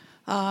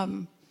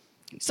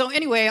 So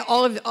anyway,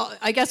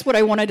 I guess what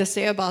I wanted to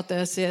say about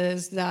this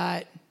is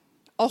that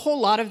a whole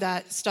lot of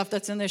that stuff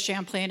that's in the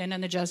Champlain and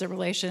in the Jesuit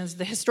relations,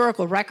 the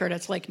historical record,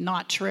 it's like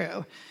not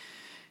true.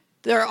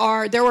 There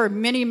were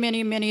many,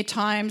 many, many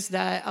times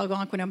that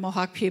Algonquin and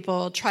Mohawk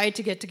people tried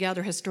to get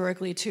together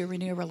historically to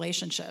renew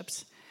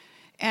relationships.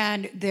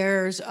 And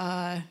there's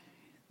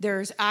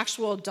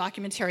actual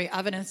documentary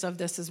evidence of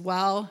this as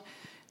well.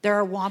 There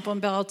are wampum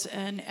belts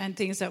and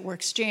things that were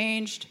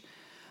exchanged.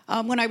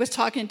 When I was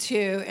talking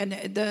to, and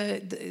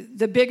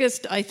the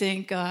biggest, I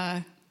think,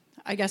 I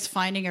guess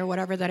finding or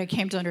whatever that I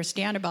came to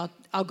understand about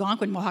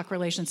Algonquin-Mohawk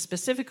relations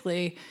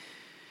specifically,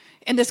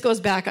 and this goes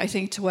back, I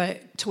think, to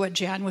what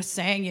Jan was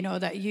saying,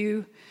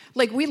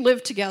 that we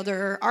lived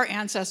together, our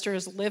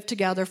ancestors lived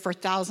together for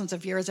thousands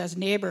of years as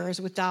neighbors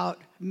without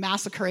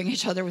massacring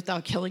each other,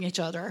 without killing each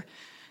other.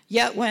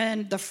 Yet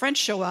when the French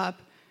show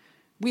up,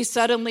 we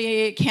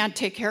suddenly can't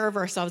take care of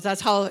ourselves. That's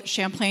how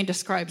Champlain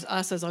describes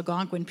us as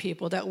Algonquin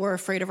people, that we're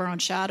afraid of our own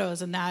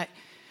shadows and that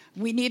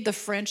we need the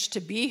French to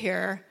be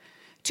here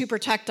to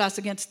protect us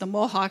against the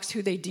Mohawks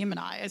who they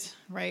demonize,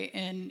 right,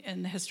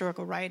 in the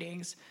historical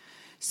writings.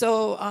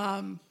 So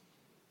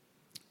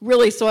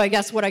so I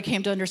guess what I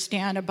came to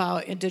understand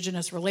about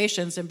Indigenous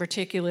relations, and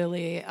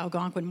particularly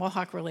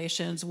Algonquin-Mohawk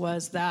relations,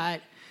 was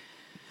that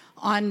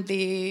on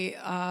the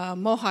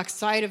Mohawk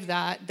side of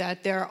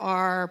that there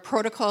are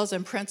protocols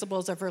and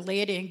principles of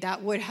relating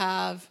that would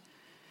have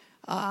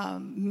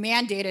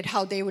mandated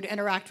how they would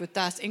interact with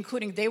us,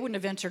 including they wouldn't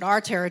have entered our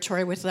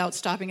territory without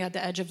stopping at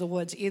the edge of the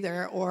woods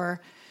either,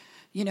 or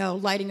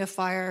lighting a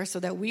fire so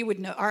that we would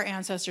know, our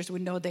ancestors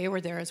would know they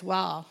were there as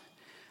well.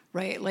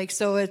 Right,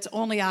 so it's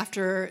only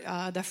after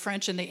the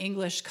French and the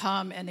English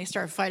come and they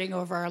start fighting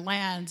over our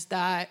lands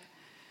that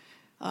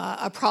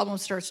a problem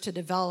starts to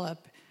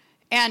develop.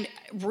 And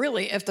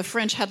really, if the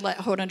French had let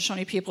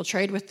Haudenosaunee people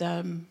trade with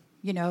them,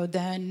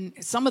 then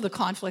some of the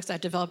conflicts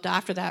that developed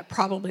after that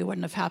probably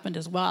wouldn't have happened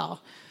as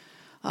well.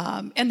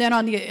 And then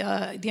on the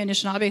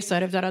Anishinaabe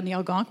side of that, on the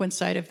Algonquin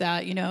side of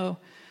that,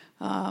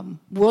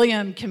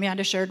 William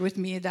Commanda shared with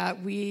me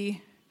that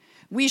we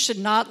should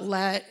not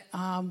let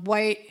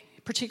white,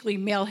 particularly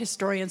male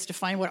historians,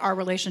 define what our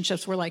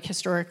relationships were like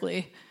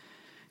historically,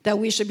 that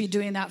we should be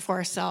doing that for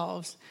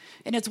ourselves.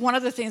 And it's one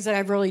of the things that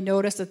I've really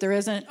noticed, that there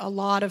isn't a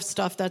lot of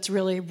stuff that's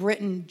really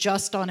written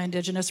just on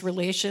Indigenous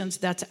relations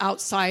that's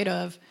outside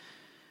of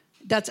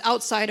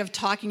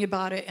talking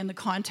about it in the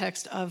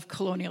context of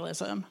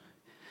colonialism.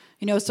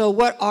 So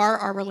what are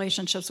our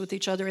relationships with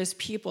each other as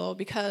people?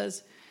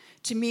 Because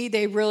to me,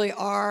 they really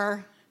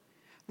are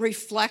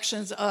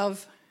reflections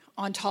of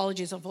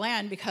ontologies of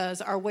land,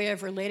 because our way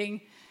of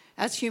relating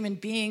as human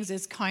beings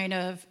is kind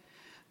of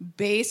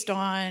based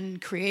on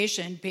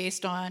creation,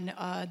 based on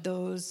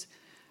those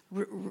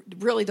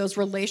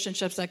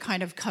relationships that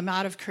kind of come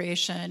out of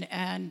creation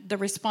and the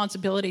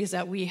responsibilities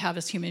that we have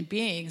as human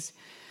beings.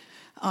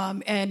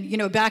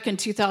 And back in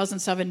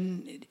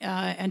 2007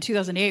 and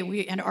 2008, we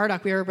in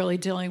ARDOC, we were really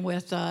dealing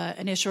with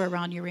an issue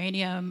around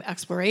uranium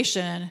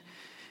exploration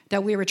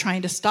that we were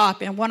trying to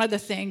stop. And one of the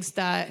things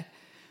that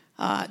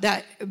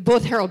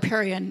both Harold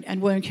Perry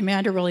and William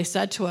Commanda really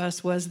said to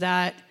us was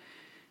that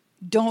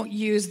don't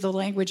use the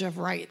language of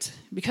right,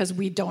 because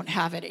we don't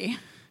have any.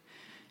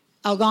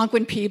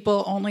 Algonquin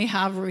people only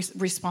have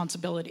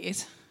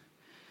responsibilities.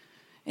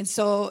 And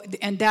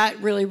that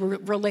really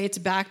relates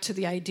back to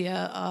the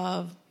idea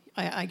of,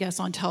 I guess,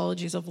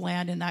 ontologies of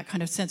land in that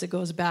kind of sense. It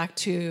goes back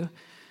to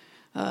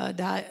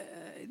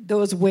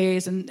those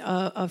ways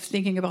of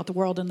thinking about the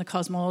world and the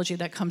cosmology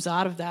that comes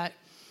out of that.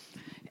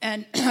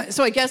 And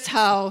so I guess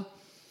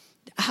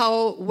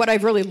what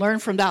I've really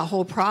learned from that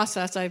whole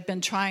process, I've been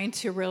trying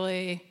to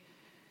really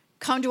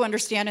come to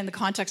understand in the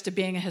context of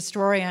being a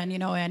historian,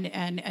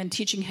 and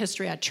teaching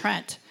history at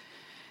Trent.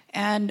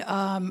 And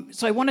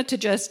so I wanted to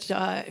just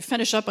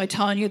finish up by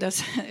telling you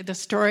the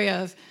story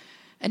of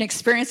an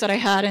experience that I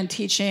had in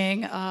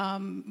teaching.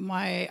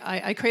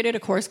 I created a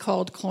course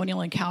called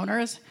Colonial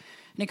Encounters,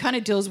 and it kind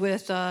of deals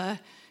with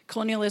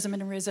colonialism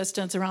and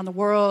resistance around the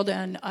world.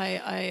 And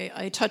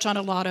I touch on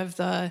a lot of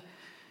the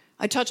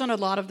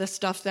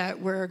stuff that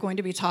we're going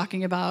to be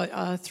talking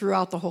about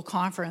throughout the whole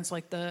conference,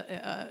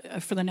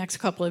 for the next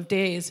couple of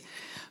days.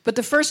 But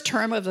the first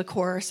term of the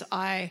course,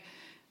 and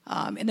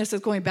this is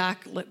going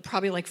back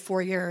probably like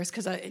 4 years,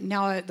 because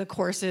now the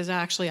course is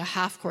actually a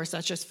half course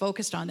that's just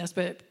focused on this.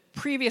 But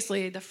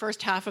previously, the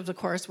first half of the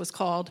course was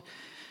called,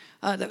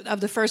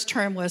 of the first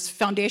term was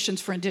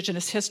Foundations for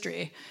Indigenous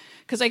History,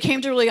 because I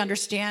came to really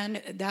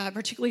understand that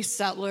particularly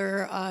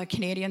settler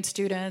Canadian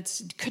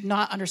students could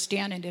not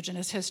understand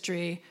Indigenous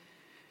history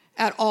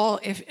at all.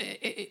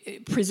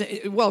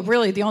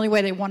 Really, the only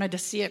way they wanted to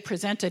see it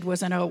presented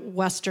was in a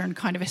Western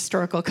kind of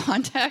historical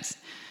context.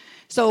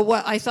 So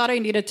what I thought I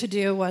needed to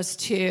do was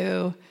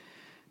to,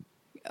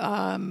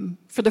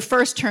 for the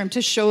first term,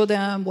 to show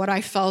them what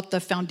I felt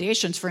the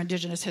foundations for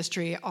Indigenous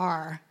history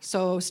are.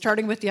 So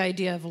starting with the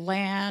idea of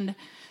land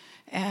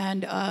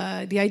and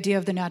the idea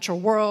of the natural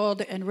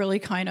world, and really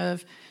kind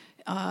of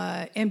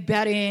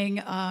embedding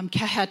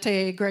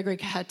Gregory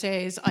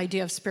Cajete's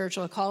idea of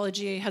spiritual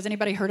ecology. Has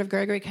anybody heard of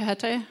Gregory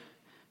Cajete? A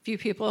few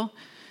people.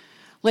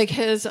 Like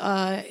his,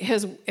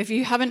 if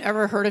you haven't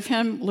ever heard of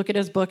him, look at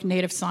his book,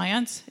 Native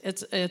Science.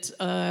 It's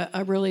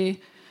a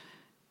really,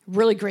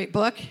 really great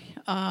book.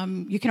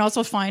 You can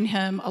also find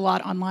him a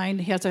lot online.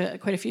 He has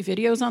quite a few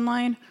videos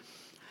online.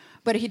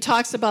 But he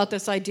talks about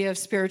this idea of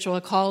spiritual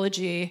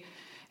ecology,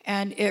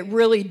 and it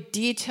really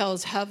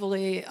details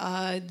heavily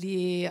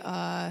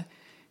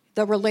the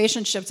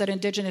relationships that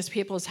Indigenous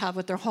peoples have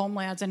with their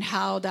homelands and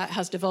how that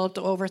has developed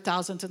over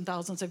thousands and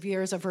thousands of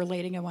years of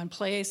relating in one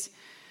place.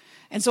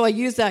 And so I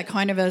use that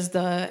kind of as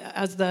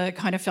the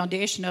kind of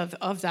foundation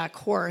of that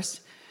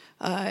course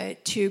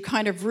to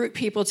kind of root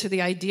people to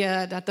the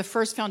idea that the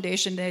first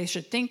foundation they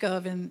should think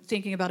of in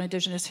thinking about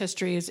Indigenous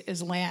history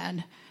is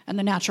land and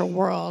the natural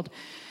world.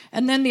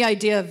 And then the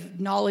idea of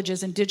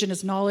knowledges,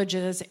 Indigenous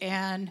knowledges,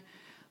 and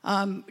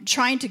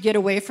trying to get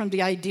away from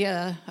the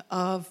idea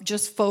of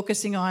just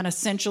focusing on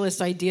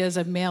essentialist ideas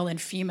of male and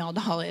female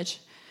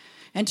knowledge,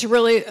 and to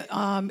really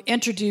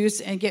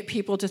introduce and get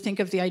people to think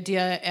of the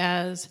idea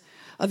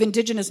of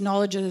Indigenous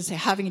knowledge as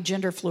having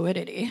gender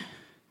fluidity,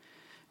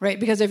 right?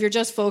 Because if you're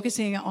just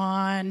focusing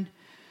on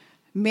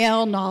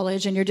male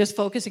knowledge and you're just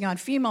focusing on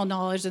female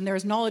knowledge, then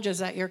there's knowledges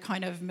that you're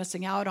kind of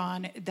missing out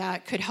on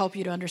that could help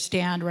you to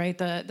understand, right,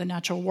 the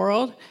natural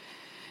world.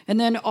 And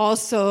then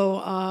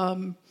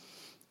also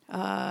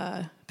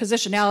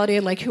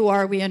positionality, like who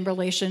are we in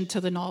relation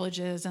to the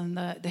knowledges and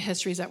the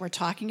histories that we're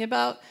talking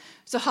about.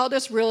 So how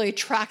this really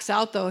tracks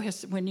out, though,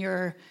 when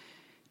you're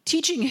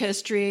teaching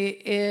history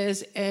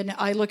is, and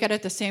I look at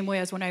it the same way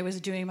as when I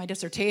was doing my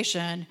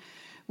dissertation,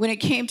 when it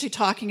came to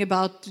talking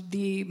about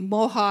the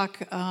Mohawk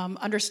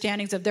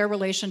understandings of their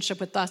relationship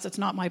with us, it's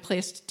not my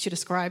place to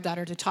describe that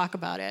or to talk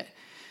about it.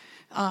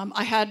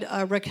 I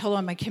had Rick Hill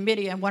on my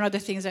committee, and one of the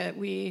things that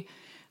we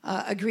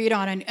agreed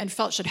on and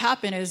felt should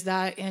happen is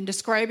that in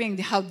describing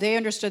how they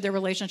understood their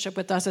relationship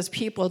with us as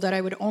people, that I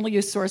would only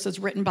use sources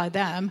written by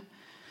them,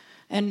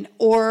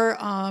 or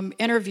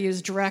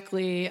interviews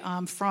directly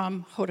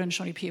from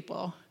Haudenosaunee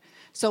people.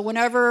 So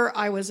whenever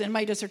I was in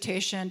my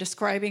dissertation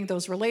describing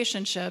those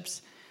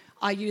relationships,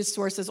 I used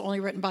sources only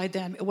written by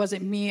them. It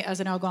wasn't me as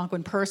an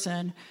Algonquin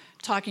person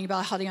talking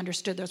about how they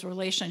understood those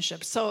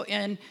relationships. So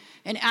in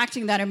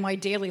acting that in my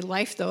daily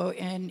life, though,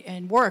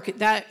 in work,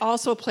 that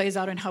also plays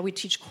out in how we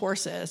teach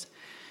courses,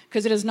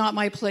 because it is not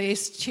my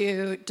place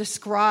to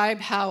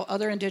describe how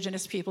other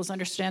Indigenous peoples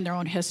understand their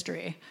own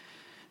history.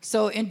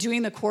 So in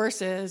doing the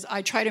courses,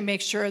 I try to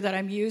make sure that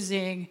I'm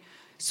using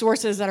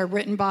sources that are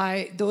written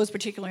by those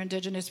particular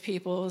Indigenous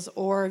peoples,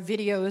 or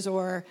videos,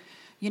 or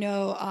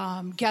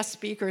guest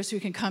speakers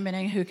who can come in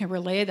and who can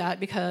relay that,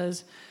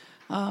 because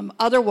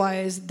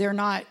otherwise they're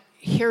not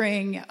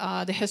hearing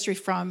the history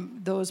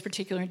from those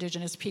particular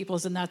Indigenous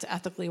peoples, and that's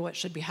ethically what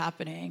should be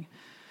happening.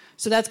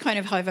 So that's kind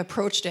of how I've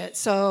approached it.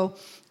 So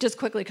just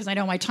quickly, because I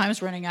know my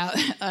time's running out,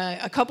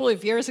 a couple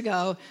of years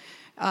ago,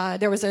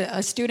 there was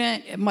a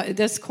student,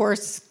 this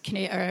course,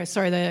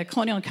 the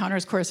Colonial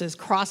Encounters course is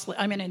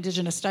I'm in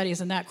Indigenous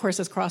Studies, and that course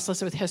is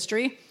cross-listed with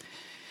history.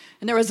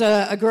 And there was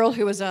a girl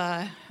who was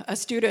a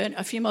student,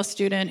 a female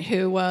student,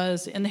 who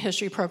was in the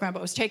history program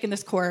but was taking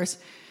this course,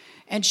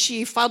 and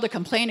she filed a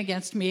complaint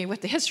against me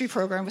with the history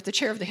program, with the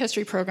chair of the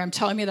history program,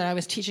 telling me that I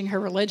was teaching her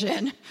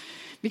religion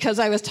because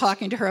I was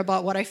talking to her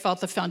about what I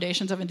felt the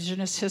foundations of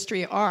Indigenous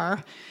history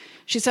are.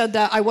 She said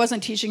that I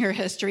wasn't teaching her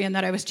history and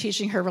that I was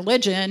teaching her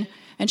religion,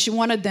 and she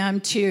wanted them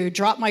to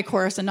drop my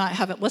course and not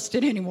have it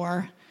listed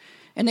anymore.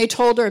 And they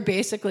told her,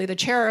 basically, the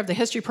chair of the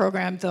history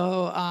program,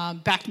 though,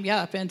 backed me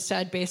up and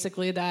said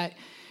basically that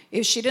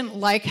if she didn't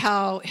like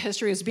how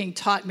history was being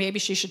taught, maybe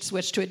she should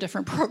switch to a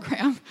different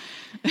program.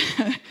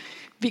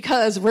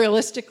 Because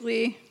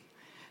realistically,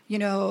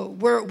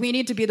 we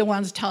need to be the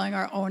ones telling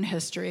our own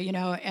history,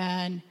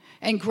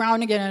 and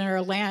grounding it in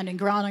our land, and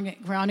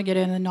grounding it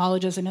in the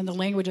knowledges and in the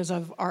languages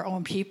of our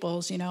own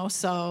peoples,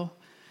 So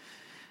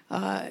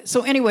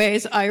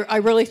anyways, I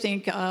really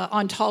think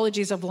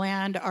ontologies of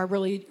land are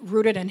really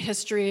rooted in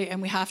history,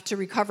 and we have to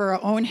recover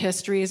our own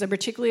histories, and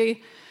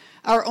particularly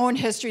our own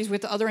histories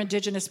with other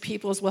Indigenous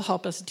peoples will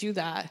help us do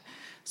that.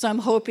 So I'm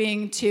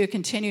hoping to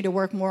continue to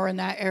work more in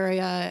that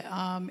area,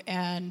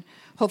 and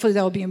hopefully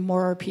there will be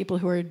more people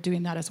who are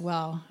doing that as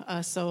well.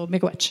 So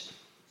miigwech.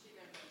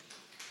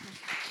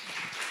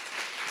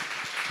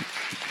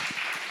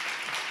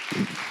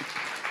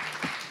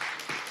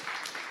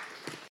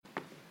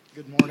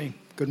 Good morning.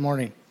 Good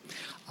morning.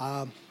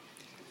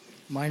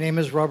 My name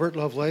is Robert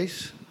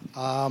Lovelace.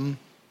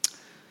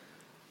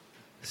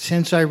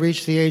 Since I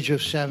reached the age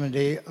of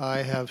 70,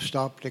 I have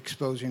stopped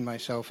exposing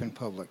myself in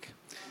public.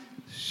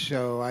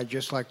 So I'd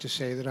just like to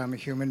say that I'm a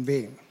human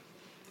being,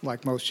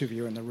 like most of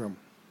you in the room.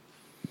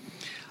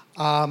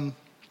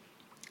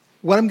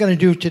 What I'm going to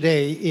do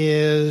today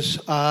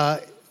is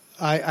I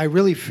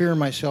really fear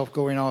myself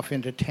going off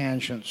into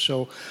tangents.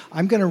 So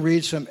I'm going to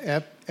read some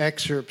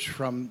excerpts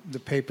from the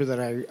paper that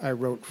I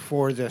wrote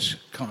for this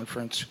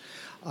conference.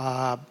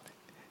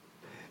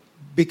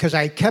 Because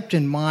I kept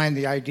in mind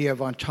the idea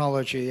of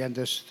ontology and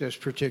this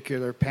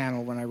particular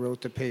panel when I wrote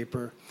the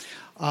paper.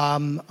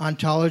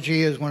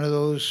 Ontology is one of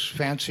those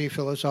fancy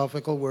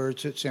philosophical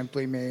words that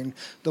simply mean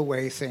the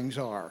way things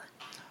are.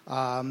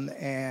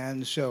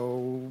 And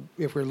so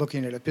if we're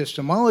looking at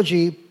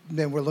epistemology,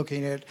 then we're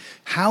looking at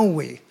how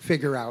we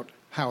figure out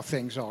how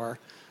things are.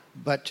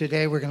 But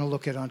today we're going to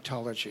look at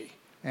ontology.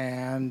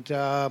 And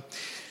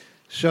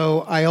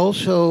so I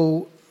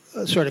also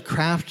sort of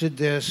crafted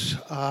this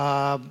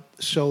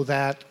so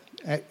that,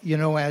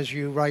 as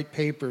you write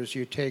papers,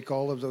 you take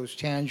all of those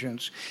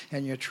tangents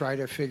and you try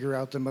to figure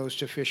out the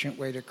most efficient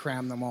way to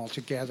cram them all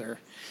together.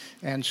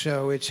 And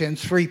so it's in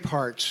three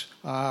parts.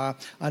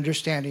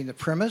 Understanding the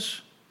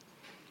premise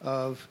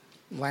of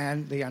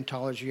land, the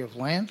ontology of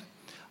land,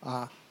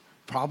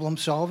 problem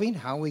solving,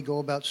 how we go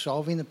about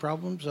solving the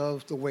problems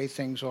of the way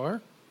things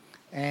are,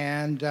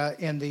 and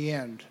in the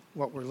end,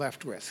 what we're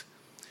left with.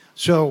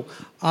 So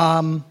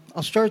I'll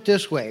start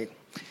this way.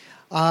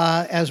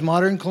 As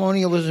modern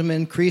colonialism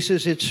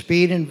increases its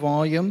speed and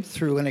volume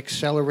through an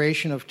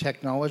acceleration of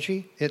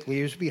technology, it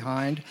leaves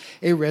behind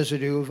a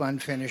residue of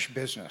unfinished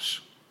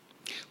business.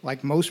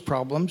 Like most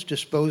problems,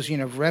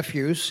 disposing of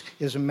refuse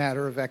is a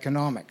matter of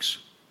economics.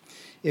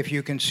 If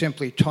you can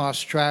simply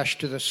toss trash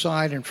to the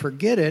side and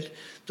forget it,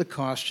 the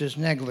cost is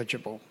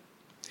negligible.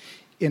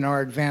 In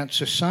our advanced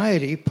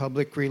society,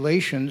 public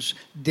relations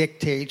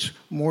dictates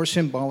more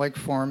symbolic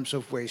forms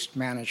of waste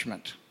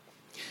management.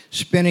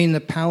 Spinning the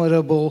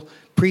palatable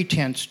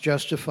pretense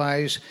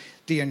justifies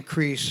the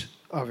increase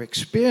of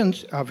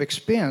expense.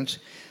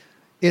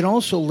 It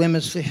also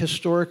limits the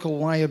historical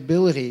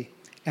liability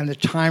and the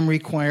time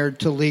required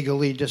to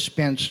legally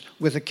dispense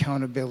with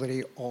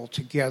accountability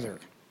altogether.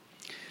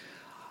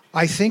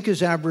 I think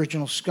as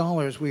Aboriginal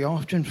scholars, we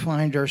often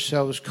find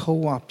ourselves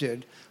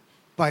co-opted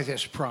by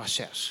this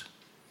process.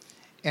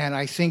 And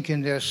I think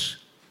in this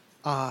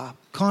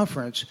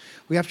conference,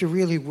 we have to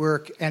really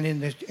work, and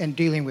in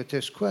dealing with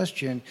this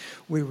question,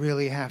 we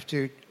really have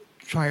to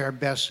try our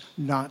best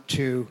not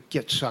to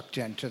get sucked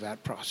into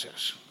that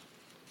process.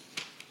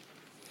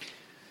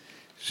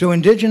 So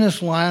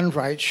Indigenous land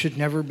rights should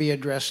never be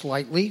addressed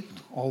lightly,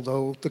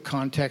 although the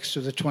context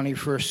of the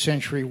 21st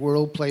century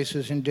world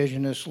places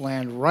Indigenous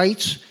land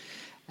rights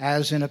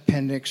as an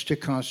appendix to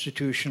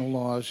constitutional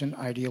laws and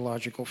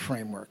ideological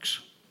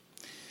frameworks.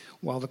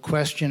 While the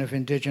question of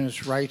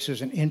Indigenous rights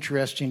is an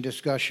interesting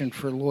discussion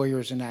for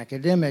lawyers and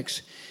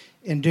academics,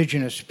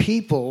 Indigenous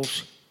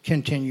peoples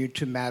continue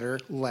to matter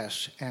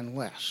less and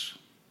less.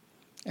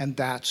 And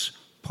that's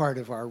part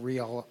of our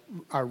real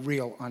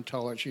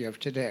ontology of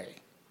today.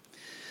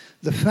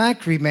 The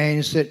fact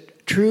remains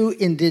that true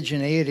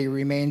indigeneity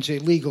remains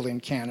illegal in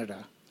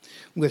Canada,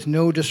 with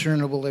no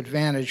discernible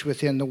advantage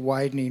within the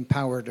widening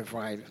power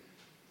divide.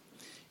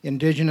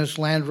 Indigenous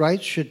land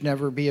rights should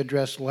never be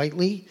addressed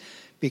lightly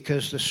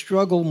because the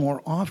struggle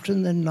more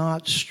often than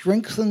not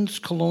strengthens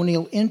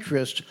colonial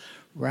interest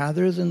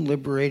rather than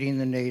liberating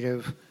the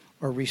native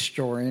or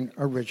restoring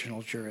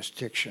original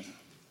jurisdiction.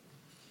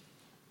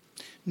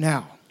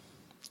 Now,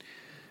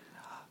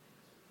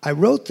 I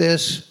wrote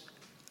this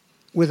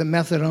with a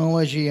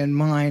methodology in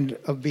mind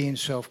of being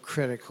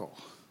self-critical.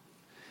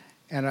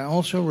 And I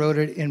also wrote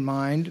it in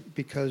mind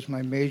because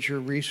my major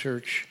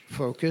research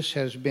focus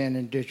has been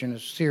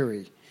Indigenous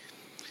theory.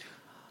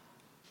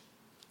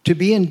 To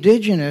be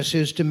Indigenous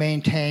is to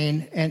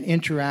maintain an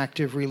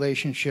interactive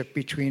relationship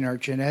between our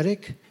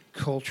genetic,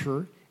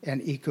 culture,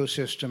 and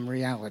ecosystem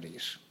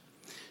realities.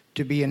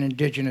 To be an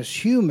Indigenous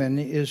human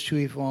is to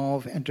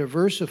evolve and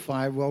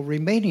diversify while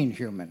remaining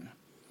human.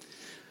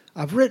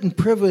 I've written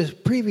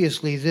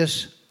previously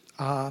this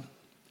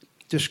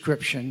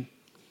description: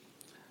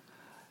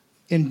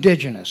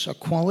 Indigenous, a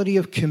quality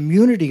of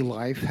community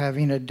life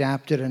having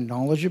adapted a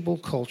knowledgeable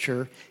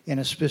culture in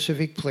a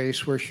specific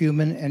place where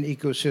human and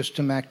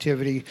ecosystem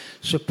activity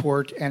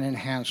support and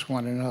enhance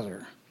one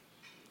another.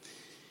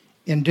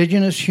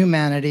 Indigenous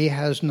humanity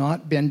has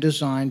not been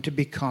designed to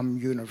become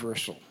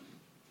universal.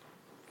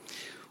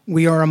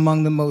 We are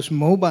among the most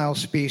mobile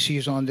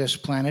species on this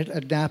planet,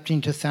 adapting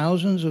to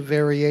thousands of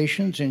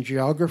variations in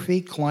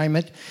geography,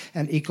 climate,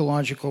 and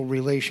ecological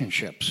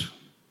relationships.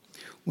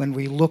 When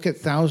we look at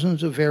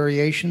thousands of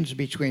variations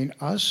between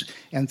us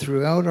and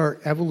throughout our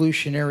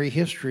evolutionary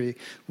history,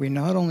 we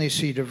not only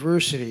see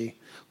diversity,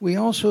 we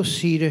also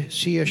see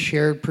a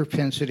shared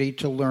propensity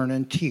to learn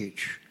and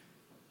teach.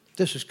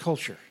 This is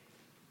culture.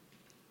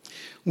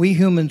 We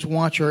humans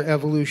watch our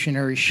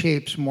evolutionary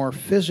shapes more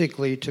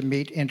physically to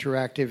meet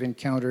interactive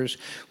encounters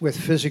with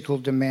physical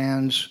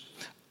demands,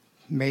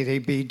 may they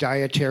be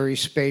dietary,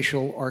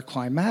 spatial, or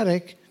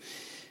climatic,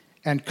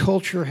 and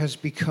culture has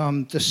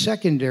become the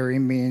secondary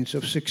means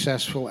of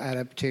successful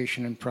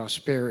adaptation and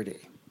prosperity.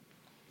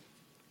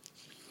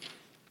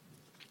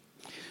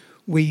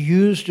 We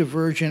use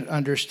divergent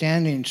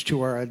understandings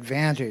to our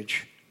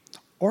advantage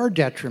or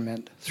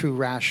detriment through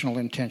rational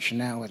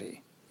intentionality.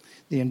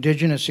 The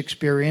indigenous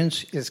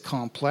experience is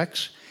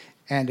complex,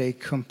 and a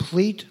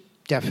complete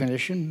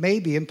definition may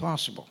be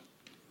impossible.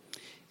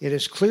 It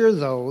is clear,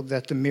 though,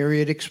 that the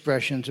myriad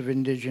expressions of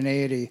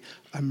indigeneity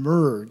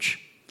emerge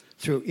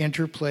through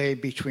interplay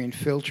between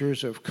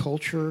filters of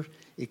culture,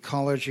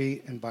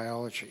 ecology, and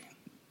biology.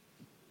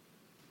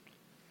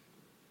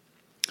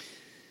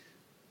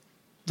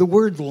 The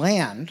word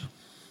land,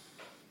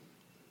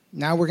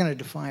 now we're going to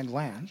define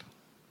land,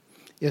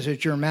 is a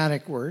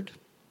Germanic word,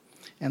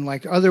 and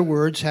like other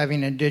words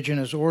having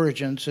indigenous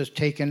origins, has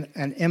taken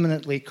an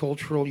eminently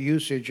cultural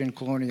usage in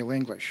colonial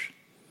English.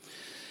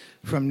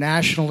 From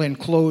national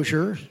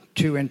enclosure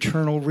to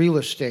internal real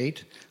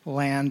estate,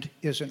 land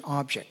is an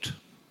object.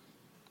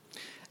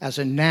 As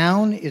a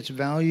noun, its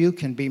value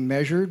can be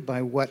measured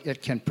by what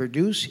it can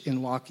produce in a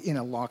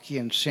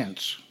Lockean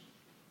sense.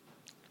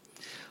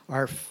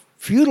 Our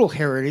feudal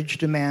heritage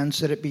demands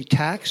that it be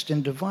taxed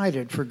and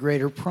divided for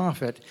greater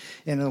profit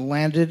in a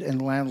landed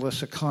and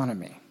landless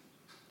economy.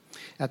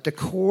 At the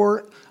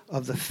core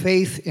of the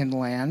faith in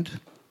land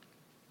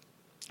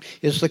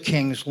is the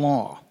king's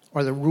law,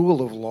 or the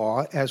rule of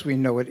law as we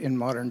know it in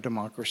modern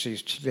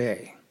democracies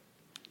today.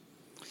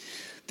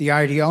 The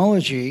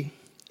ideology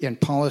in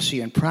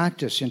policy and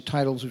practice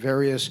entitles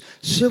various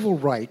civil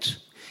rights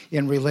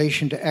in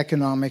relation to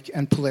economic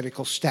and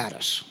political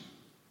status.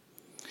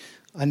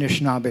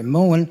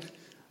 Anishinaabe-Moan,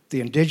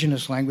 the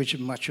indigenous language of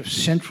much of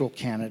central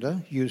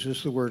Canada,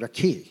 uses the word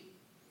 "aki."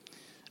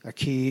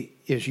 "Aki"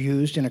 is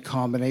used in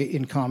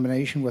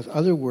combination with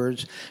other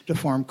words to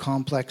form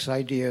complex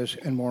ideas,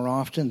 and more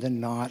often than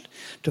not,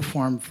 to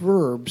form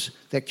verbs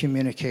that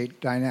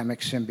communicate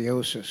dynamic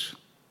symbiosis.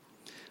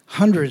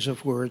 Hundreds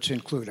of words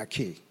include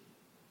 "aki."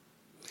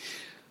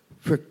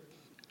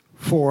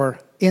 For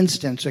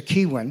instance,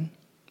 "Akiwan"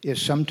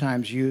 is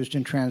sometimes used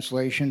in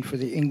translation for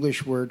the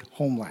English word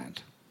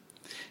homeland.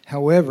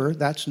 However,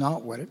 that's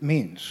not what it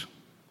means.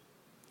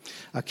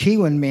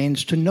 "Akiwan"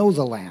 means to know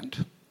the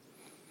land.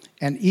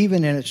 And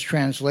even in its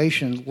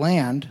translation,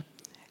 land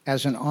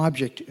as an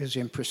object is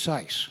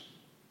imprecise.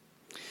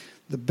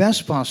 The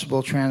best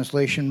possible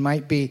translation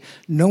might be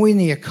knowing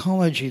the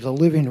ecology, the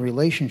living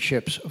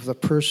relationships of the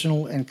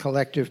personal and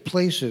collective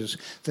places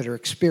that are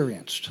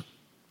experienced.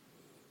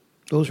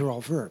 Those are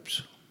all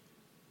verbs.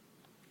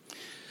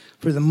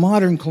 For the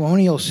modern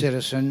colonial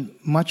citizen,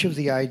 much of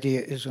this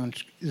idea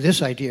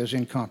is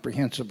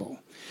incomprehensible.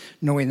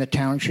 Knowing the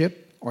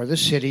township, or the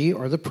city,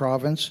 or the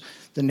province,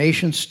 the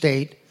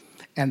nation-state,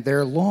 and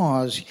their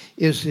laws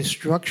is the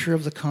structure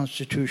of the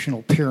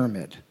constitutional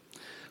pyramid.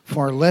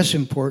 Far less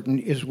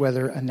important is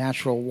whether a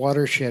natural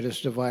watershed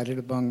is divided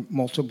among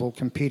multiple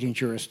competing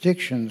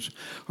jurisdictions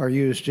or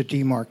used to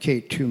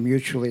demarcate two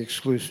mutually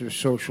exclusive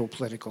social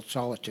political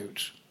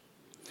solitudes.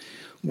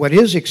 What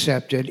is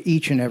accepted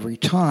each and every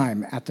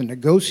time at the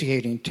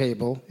negotiating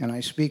table, and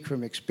I speak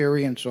from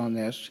experience on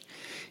this,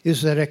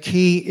 is that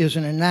 "aki" is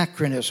an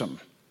anachronism,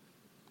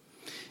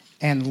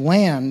 and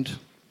land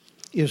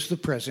is the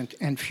present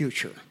and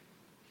future.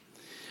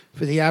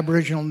 For the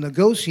Aboriginal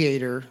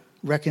negotiator,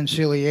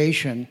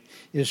 reconciliation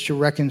is to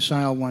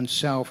reconcile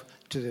oneself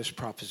to this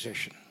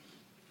proposition.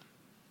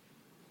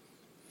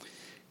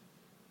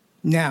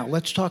 Now,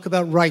 let's talk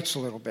about rights a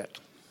little bit.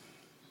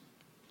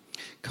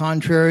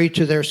 Contrary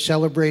to their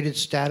celebrated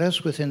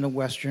status within the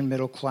Western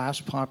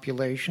middle-class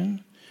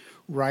population,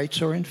 rights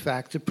are in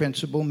fact the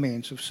principal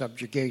means of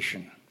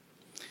subjugation.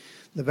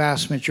 The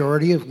vast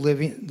majority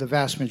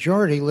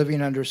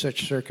living under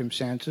such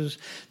circumstances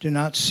do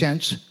not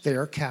sense they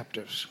are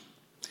captives.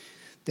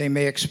 They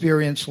may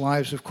experience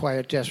lives of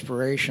quiet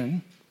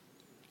desperation,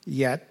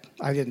 yet,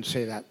 I didn't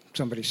say that,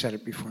 somebody said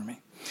it before me,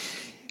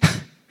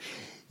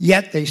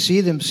 yet they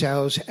see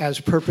themselves as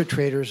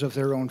perpetrators of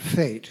their own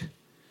fate.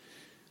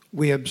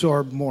 We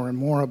absorb more and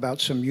more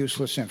about some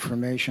useless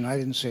information. I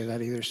didn't say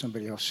that either,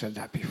 somebody else said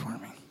that before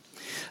me.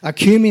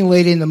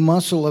 Accumulating the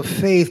muscle of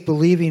faith,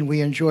 believing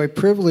we enjoy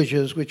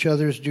privileges which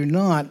others do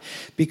not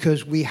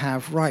because we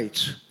have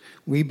rights.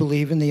 We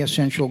believe in the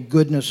essential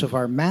goodness of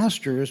our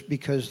masters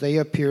because they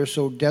appear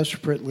so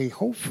desperately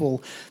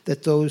hopeful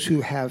that those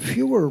who have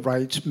fewer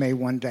rights may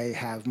one day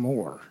have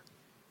more.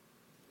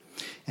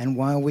 And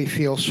while we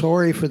feel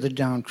sorry for the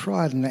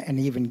downtrodden and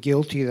even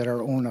guilty that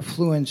our own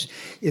affluence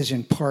is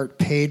in part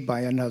paid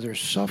by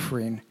another's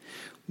suffering,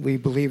 we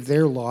believe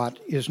their lot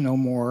is no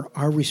more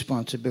our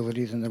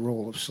responsibility than the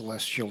roll of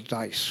celestial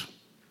dice.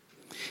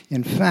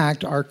 In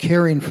fact, our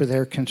caring for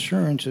their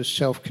concerns is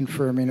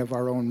self-confirming of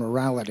our own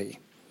morality.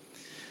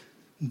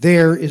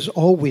 There is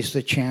always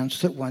the chance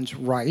that one's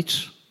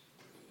rights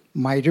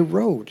might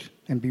erode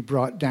and be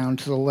brought down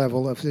to the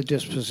level of the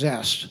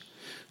dispossessed.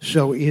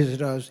 So it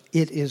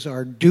is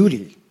our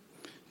duty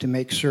to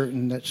make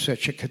certain that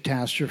such a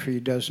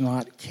catastrophe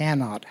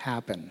cannot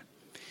happen.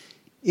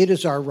 It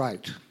is our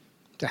right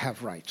to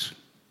have rights.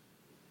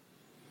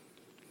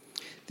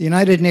 The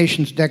United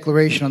Nations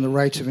Declaration on the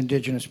Rights of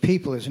Indigenous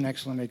People is an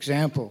excellent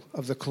example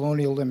of the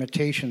colonial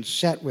limitations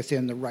set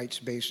within the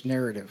rights-based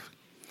narrative.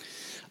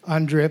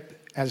 UNDRIP,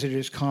 as it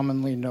is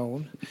commonly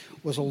known,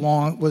 was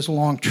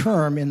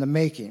long-term in the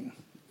making.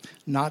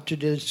 Not to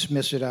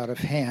dismiss it out of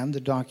hand, the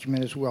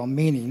document is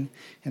well-meaning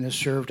and has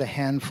served a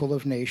handful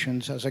of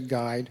nations as a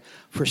guide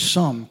for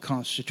some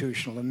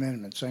constitutional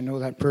amendments. I know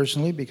that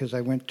personally because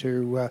I went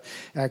to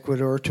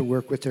Ecuador to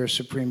work with their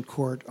Supreme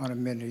Court on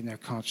amending their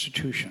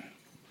constitution.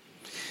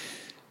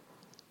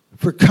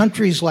 For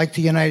countries like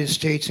the United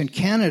States and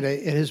Canada,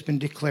 it has been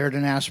declared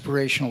an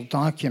aspirational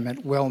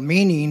document,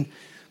 well-meaning,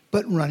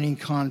 but running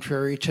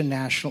contrary to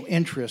national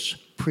interests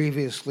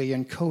previously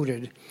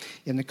encoded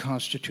in the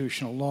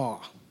constitutional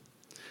law.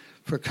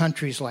 For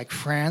countries like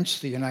France,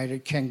 the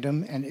United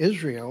Kingdom, and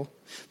Israel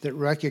that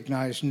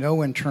recognize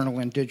no internal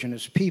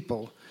indigenous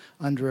people,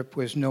 UNDRIP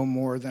was no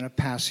more than a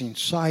passing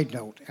side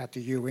note at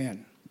the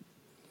UN.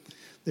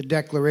 The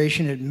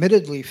Declaration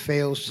admittedly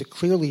fails to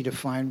clearly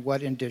define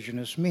what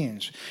indigenous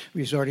means,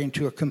 resorting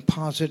to a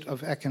composite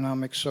of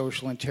economic,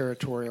 social, and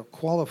territorial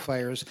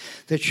qualifiers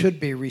that should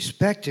be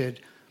respected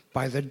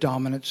by the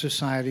dominant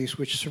societies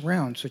which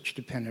surround such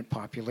dependent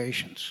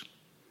populations.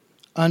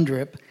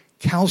 UNDRIP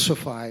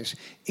calcifies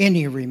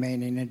any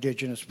remaining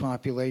indigenous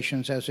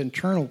populations as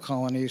internal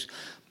colonies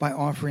by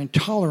offering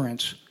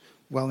tolerance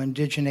while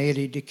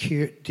indigeneity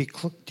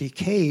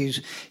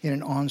decays in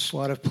an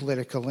onslaught of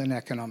political and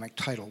economic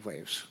tidal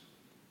waves.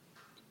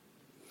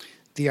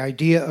 The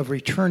idea of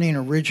returning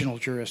original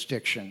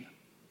jurisdiction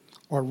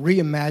or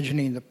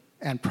reimagining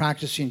and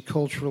practicing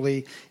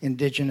culturally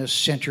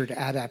indigenous-centered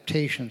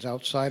adaptations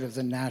outside of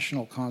the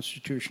national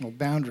constitutional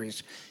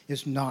boundaries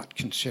is not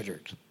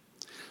considered.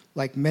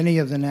 Like many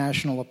of the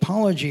national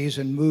apologies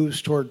and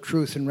moves toward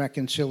truth and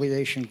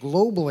reconciliation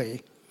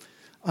globally,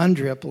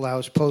 UNDRIP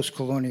allows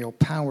post-colonial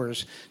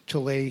powers to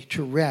lay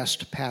to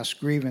rest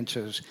past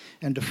grievances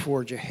and to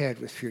forge ahead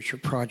with future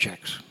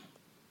projects.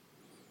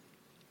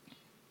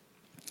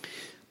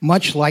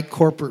 Much like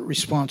corporate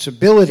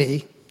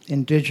responsibility,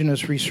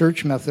 indigenous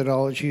research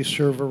methodologies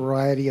serve a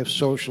variety of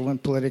social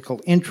and political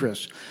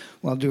interests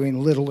while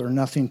doing little or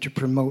nothing to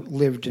promote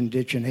lived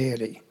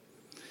indigeneity.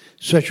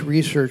 Such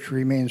research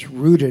remains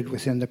rooted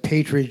within the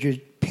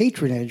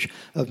patronage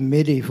of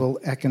medieval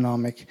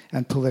economic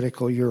and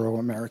political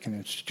Euro-American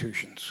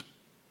institutions.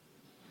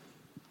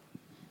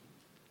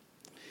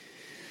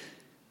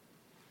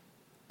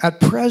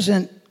 At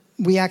present,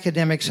 we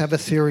academics have a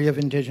theory of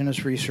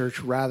indigenous research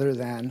rather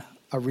than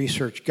a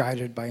research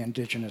guided by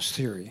indigenous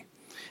theory.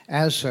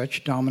 As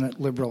such,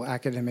 dominant liberal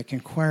academic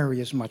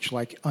inquiry is much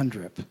like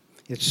UNDRIP.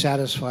 It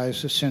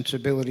satisfies the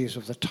sensibilities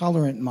of the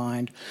tolerant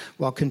mind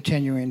while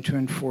continuing to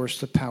enforce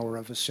the power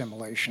of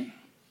assimilation.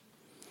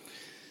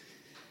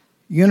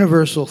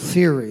 Universal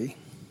theory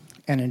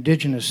and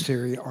indigenous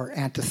theory are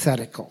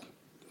antithetical.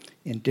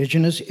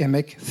 Indigenous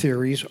IMIC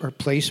theories are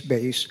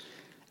place-based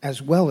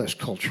as well as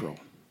cultural.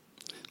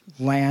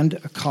 Land,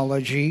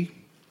 ecology,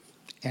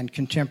 and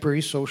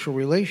contemporary social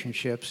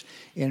relationships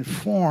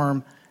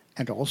inform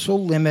and also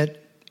limit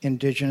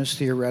indigenous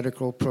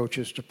theoretical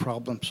approaches to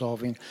problem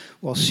solving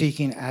while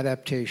seeking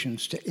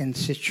adaptations to in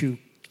situ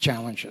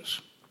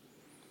challenges.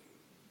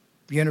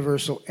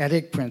 Universal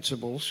ethic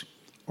principles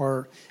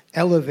are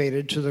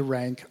elevated to the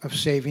rank of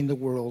saving the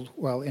world,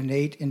 while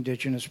innate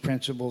indigenous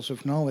principles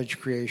of knowledge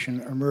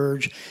creation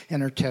emerge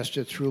and are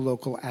tested through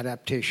local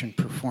adaptation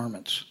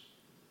performance.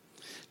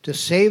 To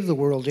save the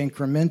world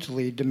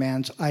incrementally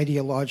demands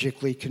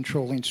ideologically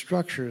controlling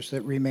structures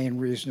that remain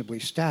reasonably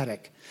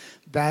static.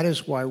 That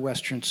is why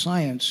Western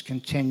science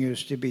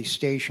continues to be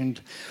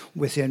stationed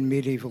within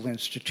medieval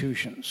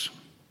institutions.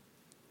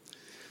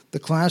 The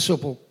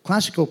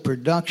classical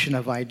production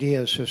of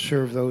ideas has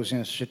served those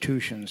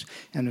institutions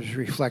and has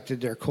reflected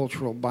their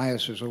cultural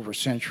biases over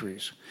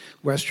centuries.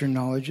 Western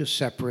knowledge is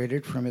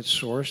separated from its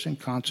source and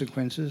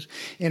consequences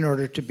in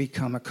order to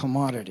become a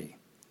commodity.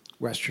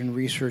 Western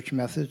research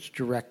methods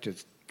direct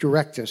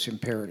this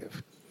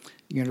imperative.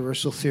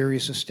 Universal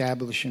theories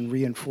establish and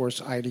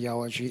reinforce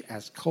ideology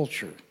as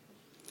culture.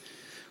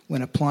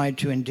 When applied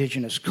to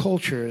indigenous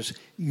cultures,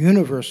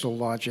 universal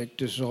logic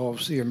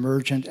dissolves the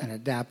emergent and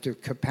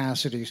adaptive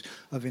capacities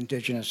of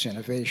indigenous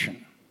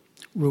innovation,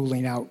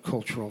 ruling out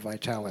cultural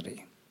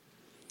vitality.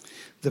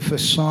 The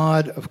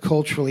facade of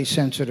culturally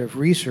sensitive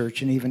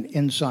research and even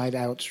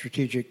inside-out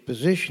strategic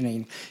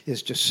positioning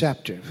is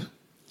deceptive.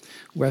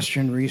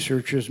 Western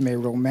researchers may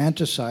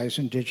romanticize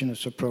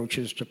indigenous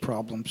approaches to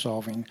problem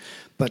solving,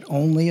 but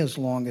only as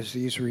long as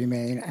these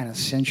remain an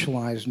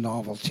essentialized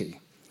novelty,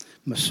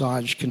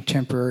 massage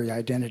contemporary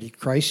identity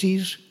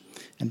crises,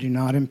 and do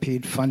not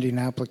impede funding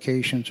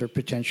applications or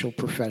potential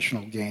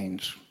professional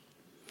gains.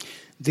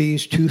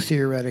 These two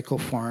theoretical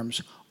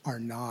forms are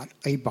not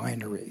a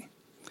binary.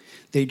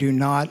 They do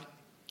not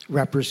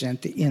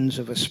represent the ends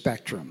of a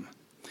spectrum.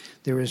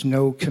 There is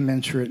no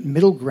commensurate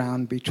middle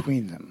ground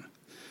between them.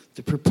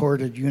 The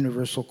purported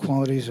universal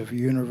qualities of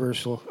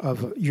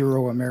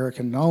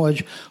Euro-American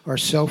knowledge are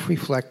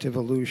self-reflective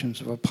illusions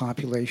of a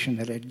population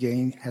that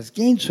has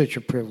gained such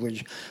a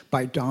privilege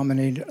by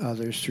dominating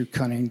others through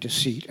cunning,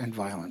 deceit, and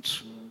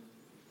violence.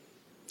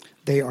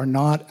 They are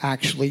not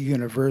actually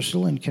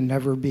universal and can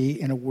never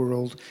be in a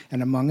world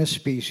and among a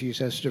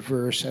species as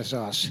diverse as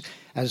us,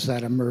 as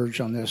that emerge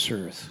on this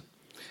earth.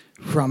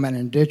 From an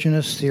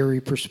indigenous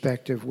theory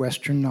perspective,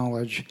 Western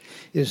knowledge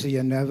is the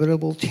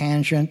inevitable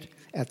tangent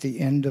at the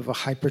end of a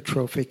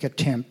hypertrophic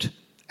attempt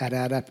at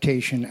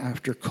adaptation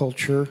after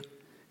culture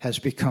has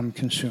become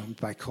consumed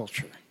by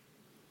culture.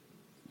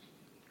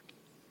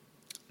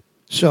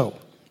 So,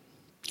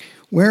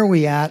 where are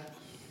we at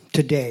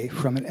today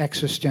from an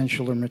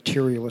existential or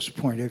materialist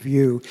point of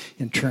view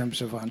in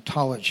terms of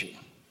ontology?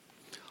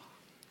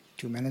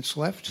 2 minutes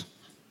left.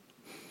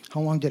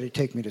 How long did it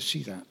take me to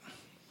see that?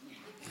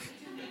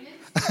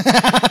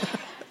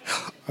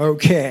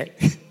 Okay.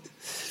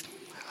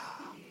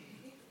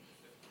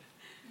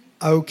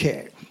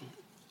 Okay.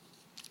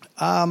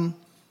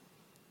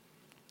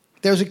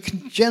 There's a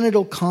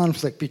congenital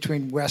conflict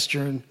between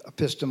Western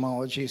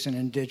epistemologies and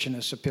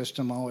indigenous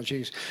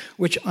epistemologies,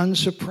 which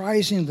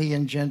unsurprisingly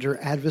engender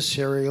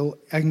adversarial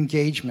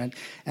engagement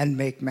and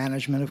make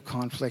management of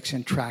conflicts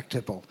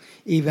intractable,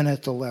 even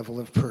at the level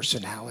of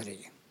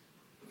personality.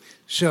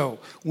 So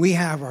we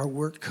have our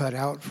work cut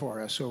out for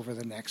us over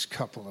the next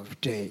couple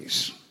of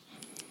days.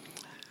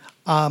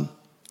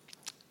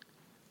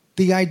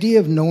 The idea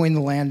of knowing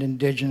the land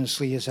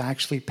indigenously is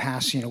actually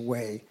passing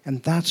away,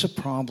 and that's a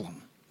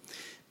problem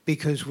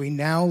because we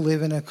now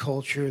live in a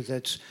culture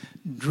that's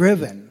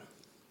driven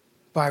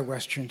by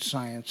Western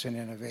science and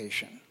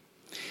innovation.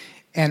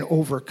 And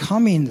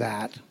overcoming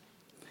that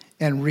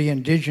and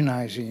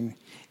re-indigenizing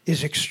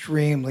is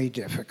extremely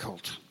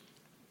difficult.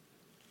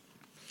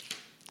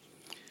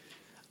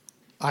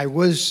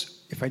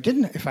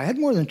 If I had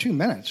more than 2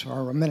 minutes,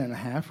 or a minute and a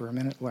half, or a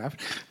minute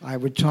left, I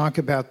would talk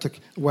about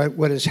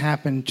what has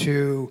happened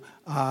to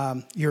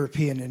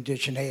European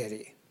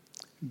indigeneity.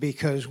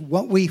 Because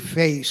what we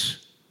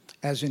face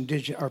as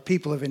our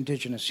people of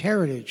indigenous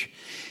heritage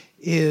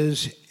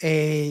is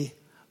a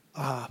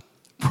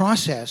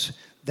process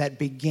that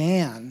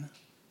began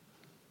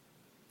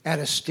at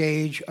a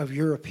stage of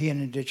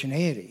European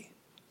indigeneity,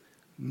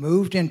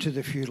 moved into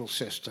the feudal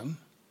system,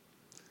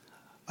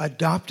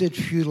 adopted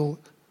feudal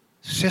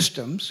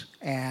systems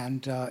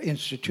and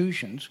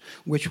institutions,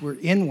 which we're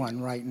in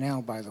one right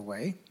now, by the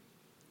way,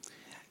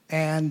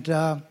 and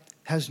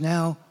has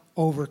now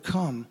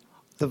overcome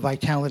the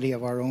vitality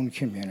of our own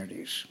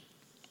communities.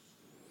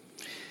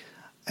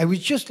 I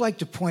would just like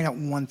to point out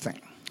one thing,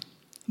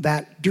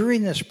 that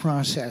during this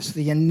process,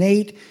 the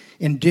innate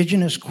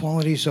indigenous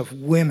qualities of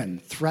women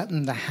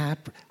threaten the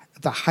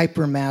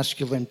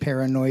hypermasculine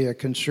paranoia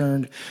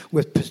concerned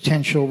with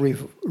potential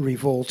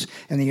revolts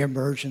and the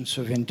emergence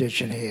of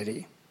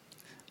indigeneity.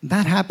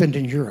 That happened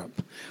in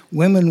Europe.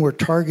 Women were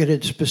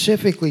targeted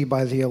specifically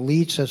by the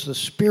elites as the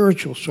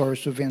spiritual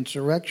source of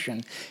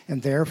insurrection,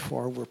 and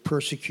therefore were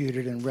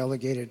persecuted and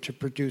relegated to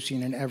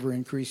producing an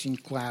ever-increasing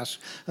class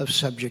of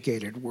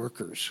subjugated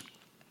workers.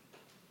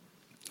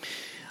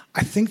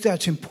 I think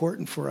that's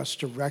important for us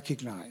to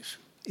recognize,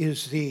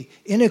 is the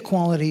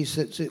inequalities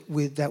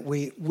that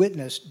we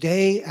witness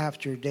day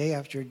after day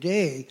after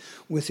day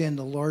within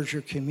the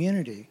larger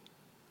community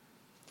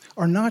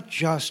are not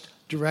just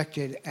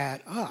directed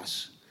at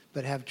us,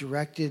 but have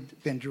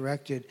been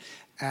directed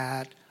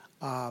at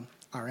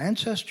our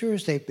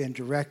ancestors. They've been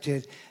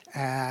directed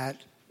at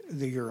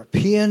the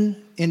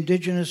European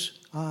indigenous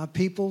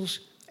peoples,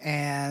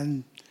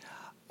 and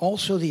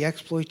also the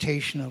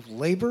exploitation of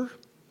labor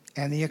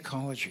and the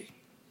ecology.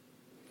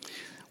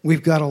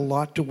 We've got a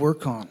lot to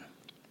work on.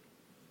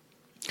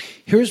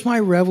 Here's my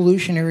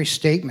revolutionary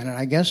statement, and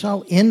I guess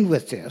I'll end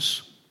with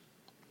this,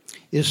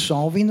 is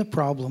solving the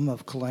problem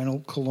of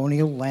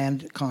colonial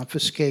land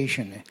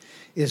confiscation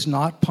is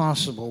not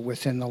possible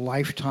within the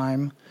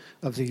lifetime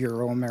of the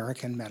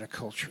Euro-American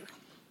metaculture.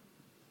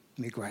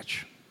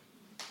 Miigwech.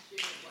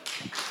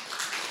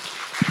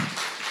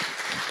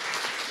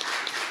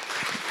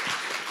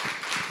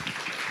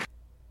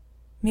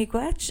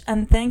 Miigwech,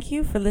 and thank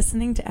you for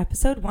listening to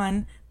Episode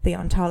 1, The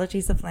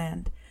Ontologies of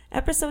Land.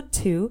 Episode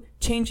 2,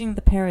 Changing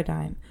the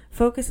Paradigm,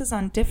 focuses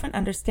on different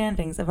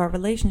understandings of our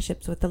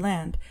relationships with the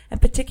land,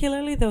 and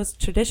particularly those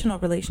traditional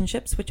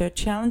relationships which are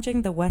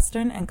challenging the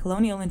Western and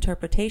colonial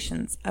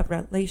interpretations of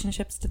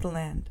relationships to the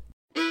land.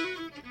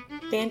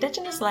 The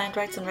Indigenous Land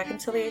Rights and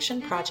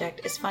Reconciliation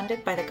Project is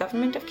funded by the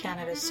Government of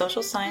Canada's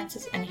Social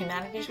Sciences and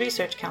Humanities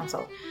Research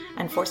Council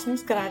and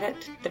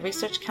Forskningsrådet, the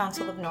Research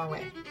Council of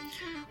Norway.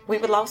 We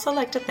would also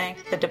like to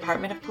thank the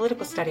Department of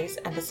Political Studies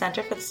and the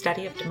Center for the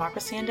Study of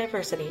Democracy and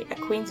Diversity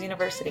at Queen's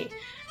University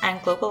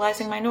and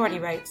Globalizing Minority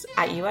Rights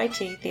at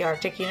UiT, the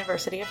Arctic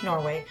University of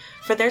Norway,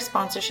 for their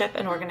sponsorship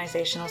and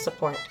organizational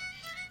support.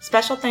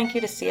 Special thank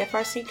you to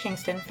CFRC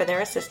Kingston for their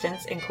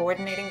assistance in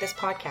coordinating this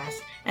podcast,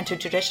 and to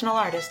traditional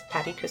artist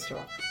Patty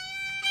Kusterov.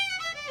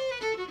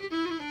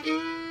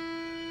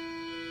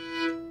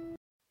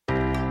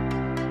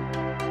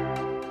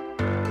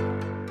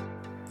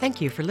 Thank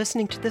you for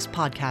listening to this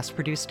podcast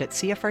produced at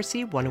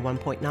CFRC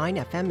 101.9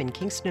 FM in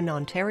Kingston,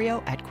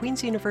 Ontario at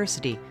Queen's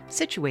University,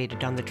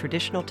 situated on the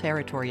traditional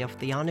territory of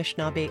the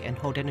Anishinaabe and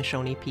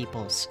Haudenosaunee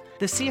peoples.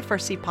 The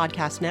CFRC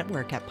Podcast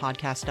Network at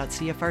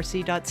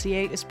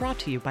podcast.cfrc.ca is brought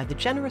to you by the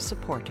generous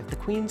support of the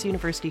Queen's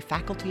University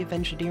Faculty of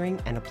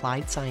Engineering and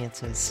Applied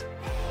Sciences.